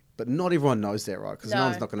 but not everyone knows that, right? Because no No.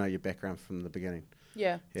 one's not going to know your background from the beginning.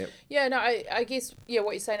 Yeah. Yep. Yeah, no, I guess,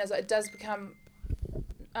 what you're saying is it does become,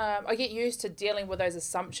 I get used to dealing with those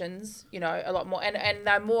assumptions, a lot more. And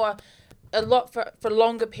they're more, a lot for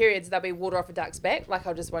longer periods, they'll be water off a duck's back. Like,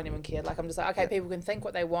 I just won't even care. Like, I'm just like, okay, people can think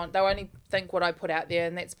what they want. They'll only think what I put out there,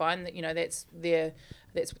 and that's fine.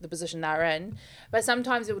 That's the position they're in. But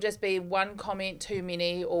sometimes it will just be one comment too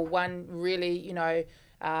many, or one really,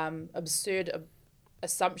 absurd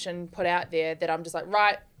assumption put out there that I'm just like,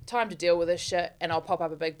 right, time to deal with this shit, and I'll pop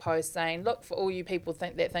up a big post saying, look, for all you people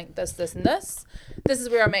think this, this, and this is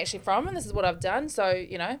where I'm actually from, and this is what I've done, so,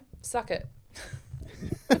 suck it.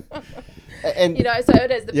 And So it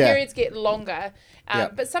is. The Yeah. periods get longer, Yeah.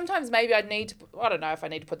 but sometimes maybe I don't know if I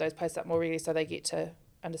need to put those posts up more regularly so they get to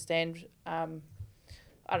understand. I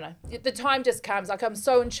don't know. The time just comes. Like, I'm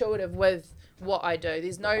so intuitive with what I do.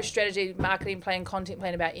 There's no strategy, marketing plan, content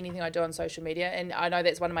plan about anything I do on social media. And I know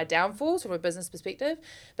that's one of my downfalls from a business perspective,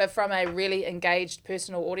 but from a really engaged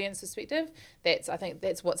personal audience perspective, I think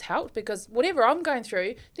that's what's helped, because whatever I'm going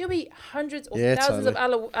through, there'll be hundreds or thousands of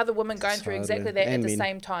other women going through exactly that And at the men.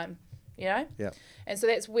 same time, Yeah. And so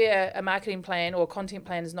that's where a marketing plan or content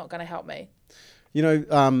plan is not going to help me.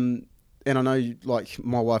 And I know, like,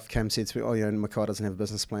 my wife came and said to me, Makaia doesn't have a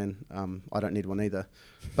business plan. I don't need one either.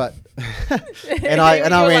 But and I You're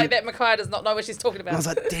went, like, that Makaia does not know what she's talking about. I was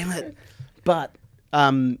like, damn it. But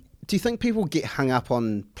do you think people get hung up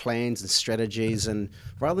on plans and strategies, and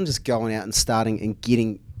rather than just going out and starting and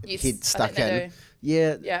getting Yes, head I stuck think they in? do.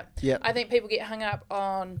 Yeah. Yeah. I think people get hung up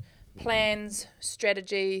on plans,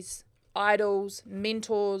 strategies, idols,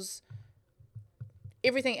 mentors,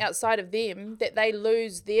 everything outside of them, that they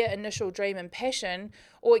lose their initial dream and passion,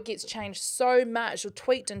 or it gets changed so much or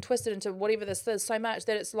tweaked and twisted into whatever this is so much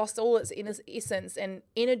that it's lost all its essence and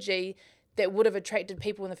energy that would have attracted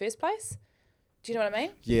people in the first place. Do you know what I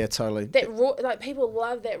mean? Yeah, totally. That raw, like, people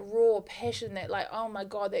love that raw passion, that, like, oh my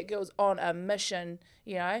God, that girl's on a mission,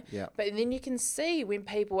 Yeah. But then you can see when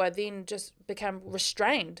people are then just become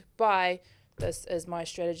restrained by, this is my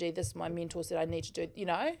strategy, this is my mentor said I need to do,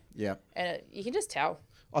 Yeah. and you can just tell.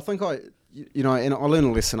 I think and I learned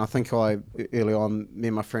a lesson. I think early on, me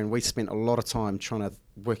and my friend, we spent a lot of time trying to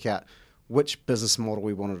work out which business model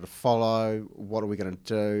we wanted to follow, what are we going to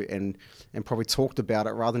do, and probably talked about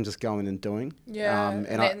it rather than just going and doing. Yeah,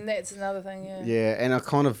 and that's another thing, yeah. Yeah, and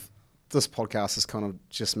this podcast is kind of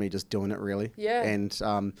just me just doing it, really. Yeah. And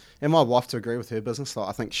my wife, to agree with her business, like,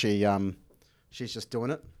 I think she she's just doing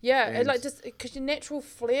it. Yeah, And and like just because your natural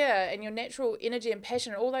flair and your natural energy and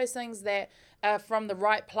passion, all those things that are from the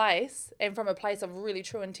right place and from a place of really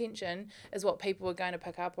true intention is what people are going to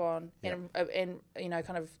pick up on and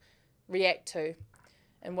kind of react to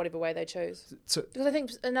in whatever way they choose. So, Because I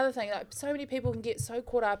think another thing, like so many people can get so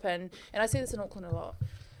caught up in, and I see this in Auckland a lot,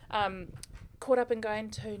 caught up in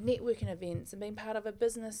going to networking events and being part of a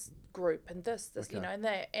business group and this, Okay. and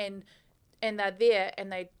that, and they're there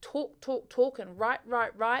and they talk and write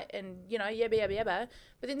and yabba.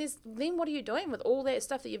 But then what are you doing with all that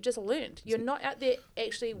stuff that you've just learned? You're not out there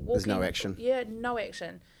actually walking. There's no action. Yeah, no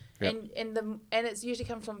action. Yep. And it's usually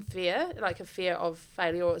come from fear, like a fear of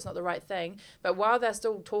failure or it's not the right thing. But while they're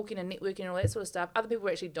still talking and networking and all that sort of stuff, other people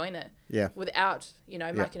are actually doing it. Yeah. Without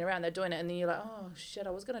mucking around, they're doing it, and then you're like, oh shit,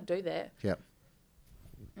 I was gonna do that. Yeah.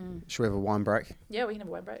 Should we have a wine break? Yeah, we can have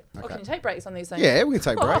a wine break. Okay. Oh, can you take breaks on these things? Yeah, we can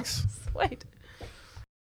take breaks. Sweet.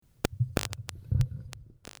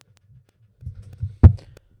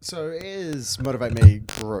 So as Motivate Me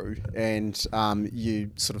grew and you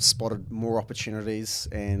sort of spotted more opportunities,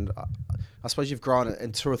 and I suppose you've grown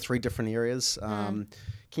in 2 or 3 different areas.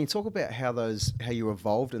 Can you talk about how you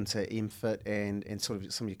evolved into MFit and sort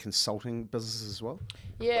of some of your consulting businesses as well?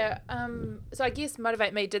 Yeah, so I guess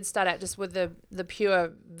Motivate Me did start out just with the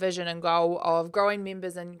pure vision and goal of growing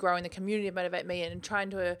members and growing the community of Motivate Me and trying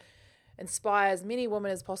to inspire as many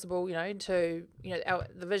women as possible, the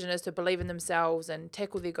vision is to believe in themselves and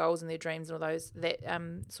tackle their goals and their dreams and all that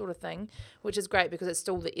sort of thing, which is great because it's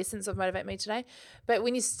still the essence of Motivate Me today. But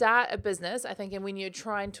when you start a business, I think, and when you're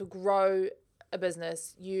trying to grow a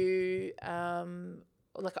business, you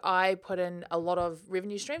I put in a lot of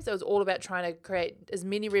revenue streams. It was all about trying to create as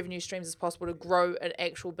many revenue streams as possible to grow an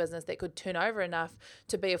actual business that could turn over enough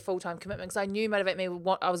to be a full-time commitment, because I knew Motivate Me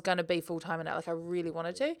I was going to be full-time in it, like I really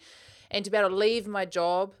wanted to. And to be able to leave my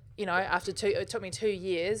job, it took me 2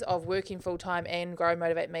 years of working full-time and grow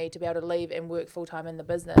Motivate Me to be able to leave and work full-time in the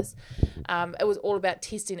business. It was all about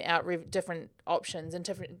testing out different options and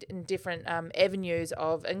different avenues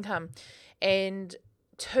of income. And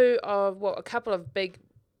a couple of big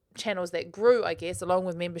channels that grew, I guess, along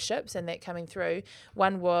with memberships and that coming through.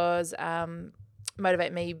 One was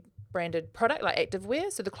Motivate Me branded product, like activewear,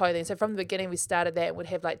 so the clothing. So from the beginning we started that and would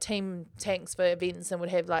have like team tanks for events and would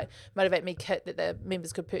have like Motivate Me kit that the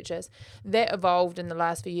members could purchase. That evolved in the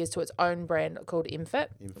last few years to its own brand called MFit.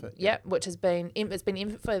 Which has been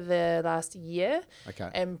MFit for the last year. Okay.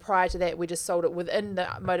 And prior to that we just sold it within the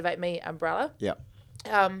Motivate Me umbrella. Yeah.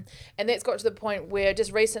 And that's got to the point where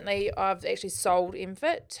just recently I've actually sold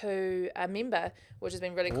MFit to a member, which has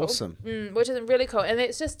been really cool. Awesome. Which is really cool. And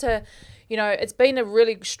it's just it's been a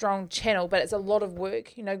really strong channel, but it's a lot of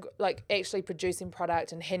work, like actually producing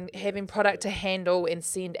product and having product to handle and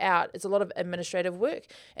send out. It's a lot of administrative work,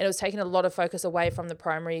 and it was taking a lot of focus away from the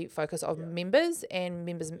primary focus of members and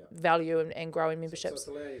members' value and growing memberships.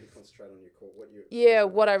 So it's allowing you to concentrate on your core,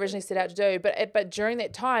 what I originally set out to do. But during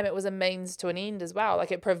that time, it was a means to an end as well.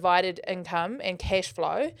 Like it provided income and cash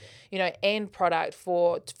flow, and product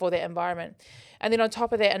for that environment. And then on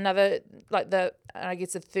top of that, another, I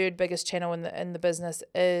guess the third biggest channel in the business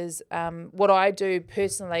is what I do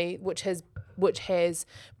personally, which has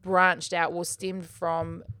branched out, stemmed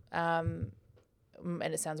from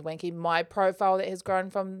and it sounds wanky, my profile that has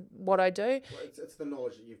grown from what I do. Well, it's the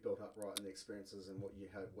knowledge that you've built up, right, and the experiences and what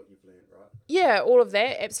you've learned, right? Yeah, all of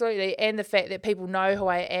that, absolutely. And the fact that people know who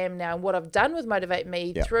I am now and what I've done with Motivate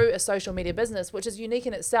Me through a social media business, which is unique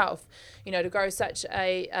in itself, to grow such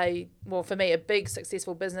for me, a big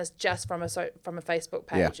successful business just from a Facebook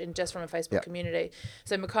page and just from a Facebook community.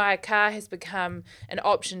 So Makaia Carr has become an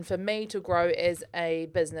option for me to grow as a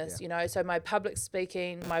business, so my public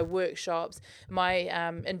speaking, my workshops, my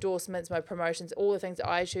endorsements, my promotions, all the things that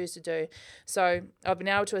I choose to do. So I've been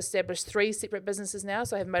able to establish 3 separate businesses now.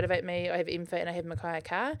 So I have Motivate Me, I have MFit, and I have Makaia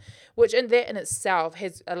Carr, which in itself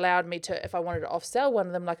has allowed me to, if I wanted to off-sell one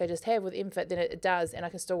of them like I just have with MFit, then it does, and I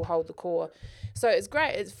can still hold the core. So it's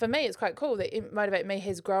great. For me, it's quite cool that Motivate Me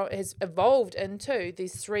has evolved into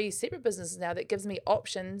these 3 separate businesses now that gives me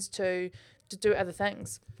options to do other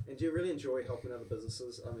things. And do you really enjoy helping other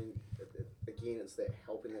businesses? I mean, again, it's that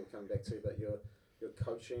helping them come back to, but you're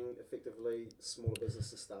coaching effectively smaller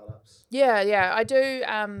businesses, startups. Yeah, I do.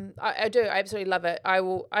 I do. I absolutely love it.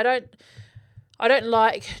 I I don't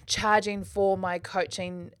like charging for my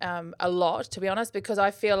coaching a lot, to be honest, because I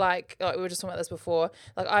feel like we were just talking about this before,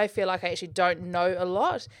 like I feel like I actually don't know a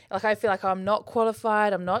lot. Like I feel like I'm not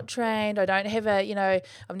qualified, I'm not trained, I don't have a,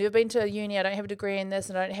 I've never been to uni, I don't have a degree in this,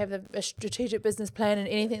 and I don't have a strategic business plan in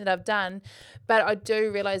anything that I've done. But I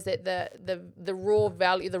do realise that the raw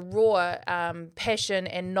value, the raw passion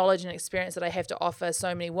and knowledge and experience that I have to offer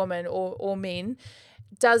so many women or men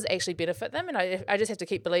does actually benefit them, and I just have to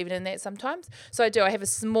keep believing in that sometimes. So I do. I have a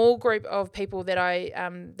small group of people that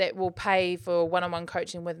that will pay for one-on-one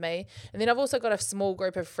coaching with me, and then I've also got a small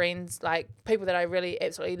group of friends, like people that I really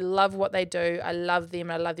absolutely love what they do. I love them,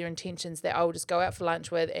 and I love their intentions, that I will just go out for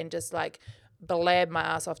lunch with and just like blab my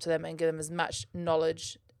ass off to them and give them as much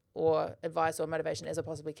knowledge or advice or motivation as I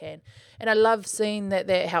possibly can. And I love seeing that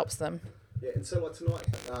helps them. Yeah, and so like tonight,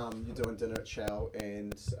 you're doing dinner at Chow,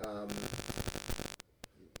 and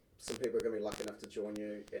some people are going to be lucky enough to join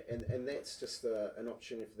you, and that's just an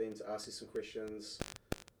opportunity for them to ask you some questions,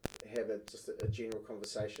 have just a general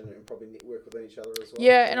conversation, and probably network within each other as well.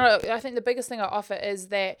 Yeah, and I think the biggest thing I offer is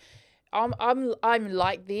that I'm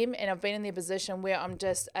like them, and I've been in their position where I'm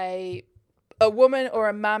just a woman or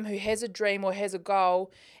a mum who has a dream or has a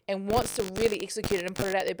goal and wants to really execute it and put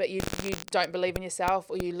it out there, but you don't believe in yourself,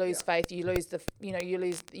 or you lose faith, you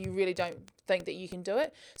really don't think that you can do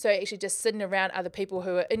it. So actually just sitting around other people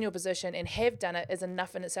who are in your position and have done it is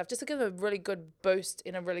enough in itself, just to give them a really good boost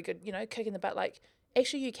and a really good, kick in the butt, like,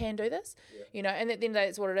 actually you can do this, and at the end of the day,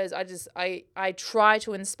 it's what it is. I try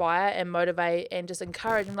to inspire and motivate and just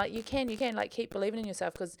encourage them, like, you can, like, keep believing in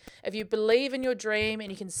yourself, because if you believe in your dream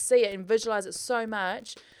and you can see it and visualize it so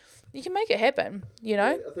much, you can make it happen, Yeah,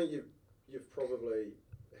 I think you've probably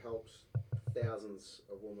helped thousands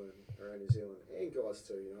of women around New Zealand, and guys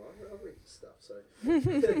too, I've read stuff, so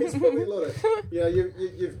there's probably a lot of,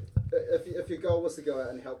 you've if your goal was to go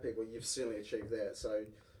out and help people, you've certainly achieved that. So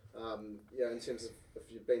in terms of if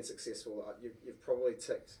you've been successful, you've probably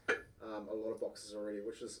ticked a lot of boxes already,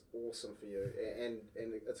 which is awesome for you, and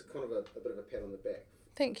it's kind of a bit of a pat on the back.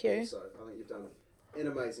 Thank you. Also, I think you've done an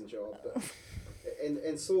amazing job. But,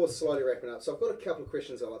 and sort of slowly wrapping up. So I've got a couple of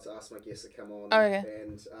questions I like to ask my guests that come on. Oh, okay.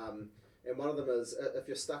 And one of them is, if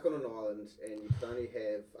you're stuck on an island and you can only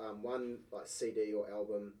have one like CD or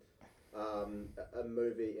album, a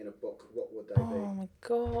movie and a book, what would they be? Oh my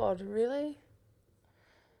God, really?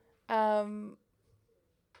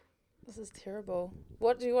 This is terrible.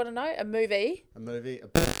 What do you want to know? A movie? A movie, a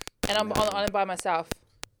book. And I'm on the island by myself.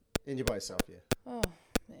 And you're by yourself, yeah. Oh,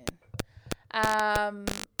 man.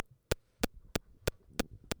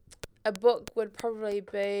 A book would probably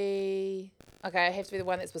be... Okay, it have to be the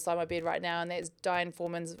one that's beside my bed right now, and that's Diane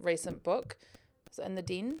Foreman's recent book. Is it In the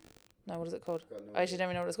Den? No, what is it called? I actually don't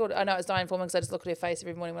even know what it's called. I know it's Diane Foreman because I just look at her face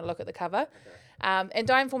every morning when I look at the cover. Okay. And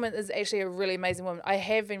Diane Foreman is actually a really amazing woman. I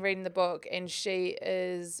have been reading the book, and she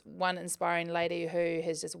is one inspiring lady who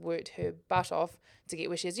has just worked her butt off to get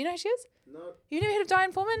where she is. You know who she is? No. You never heard of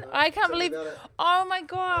Diane Foreman? No. I can't believe... Oh, my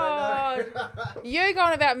God. You're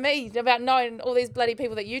going about me, about knowing all these bloody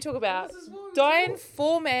people that you talk about. Diane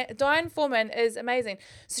Foreman is amazing.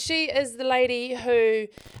 So she is the lady who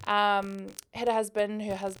had a husband.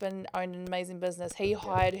 Her husband owned an amazing business. He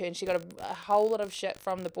hired her, and she got a whole lot of shit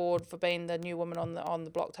from the board for being the new woman on the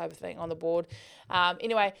block type of thing on the board.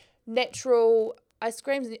 Anyway, natural... ice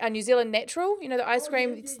creams, New Zealand Natural, the ice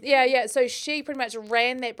cream. Yeah. So she pretty much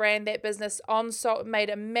ran that brand, that business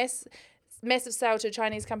made a massive sale to a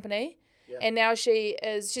Chinese company. Yeah. And now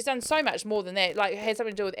she's done so much more than that. Like, had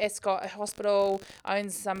something to do with Ascot Hospital,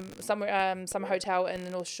 owns some hotel in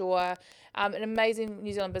the North Shore. An amazing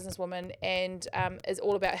New Zealand businesswoman, and is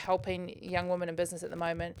all about helping young women in business at the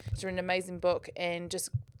moment. She's written an amazing book and just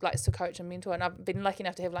likes to coach and mentor. And I've been lucky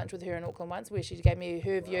enough to have lunch with her in Auckland once, where she gave me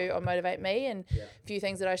her view on Motivate Me and a few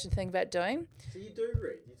things that I should think about doing. So you do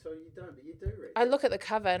read. You told you don't, but you do read. I look at the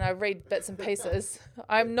cover and I read bits and pieces.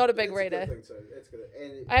 I'm not a big reader. That's a good thing too. That's good.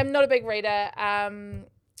 And I am not a big reader.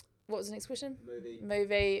 What was the next question?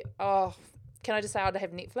 Movie. Oh, can I just say I'd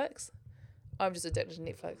have Netflix? I'm just addicted to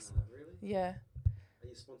Netflix. Really? Yeah. Are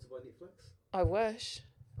you sponsored by Netflix? I wish.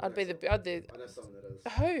 I know someone that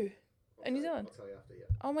is. Who? In New Zealand? I'll tell you after, yeah.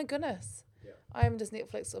 Oh my goodness. Yeah. I am just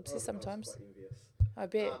Netflix obsessed sometimes. I was quite envious. I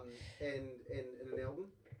bet. And an album?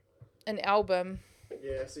 An album.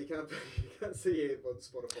 Yeah, so you can't see it on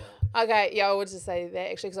Spotify. Okay, yeah, I would just say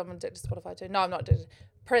that actually, because I'm addicted to Spotify too. No, I'm not addicted.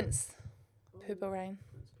 Prince. Purple Rain.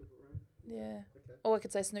 Prince, Purple Rain? Yeah. Okay. Or I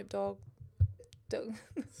could say Snoop Dogg.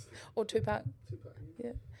 Or Tupac.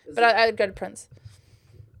 Yeah. But I'd go to Prince.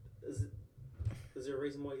 Is there a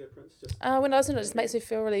reason why you go to Prince? When I listen to it, it just makes me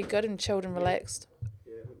feel really good and chilled and relaxed.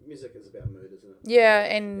 Yeah, Music is about mood, isn't it? Yeah,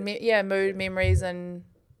 and mood, memories, and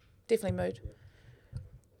definitely mood. Yeah.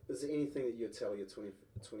 Is there anything that you'd tell your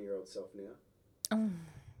 20-year-old self now?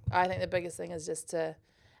 I think the biggest thing is just to,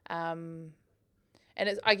 and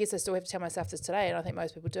I guess I still have to tell myself this today, and I think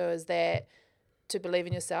most people do, is that to believe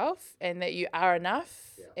in yourself and that you are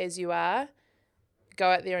enough as you are. Go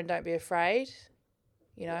out there and don't be afraid.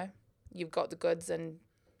 You know, you've got the goods, and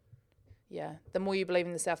the more you believe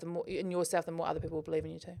in yourself, the more other people will believe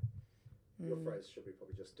in you too. Your phrase should be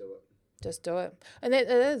probably just do it. Just do it, and that it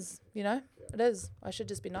is. You know, it is. I should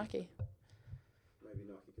just be Nike. Maybe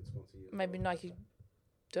Nike could sponsor you. Maybe Nike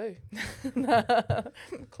do.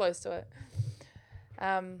 Close to it.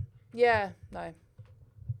 No.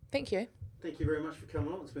 Thank you. Thank you very much for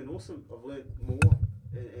coming on. It's been awesome. I've learned more,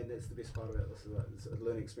 and that's the best part about this. It's a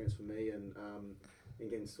learning experience for me, and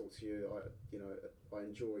getting to talk to you. I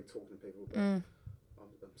enjoy talking to people, but I'm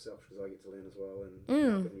selfish because I get to learn as well, and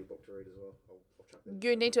I've got a new book to read as well. I'll chuck that.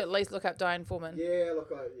 You need to at least look up Diane Foreman. Yeah,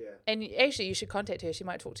 And actually, you should contact her. She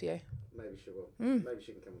might talk to you. Maybe she will. Maybe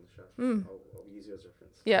she can come on the show. I'll use you as a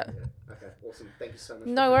reference. Yeah. Okay, awesome. Thank you so much.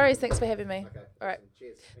 No worries. Thanks for having me. Okay. All right.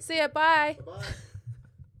 Cheers. See ya. Bye. Bye-bye.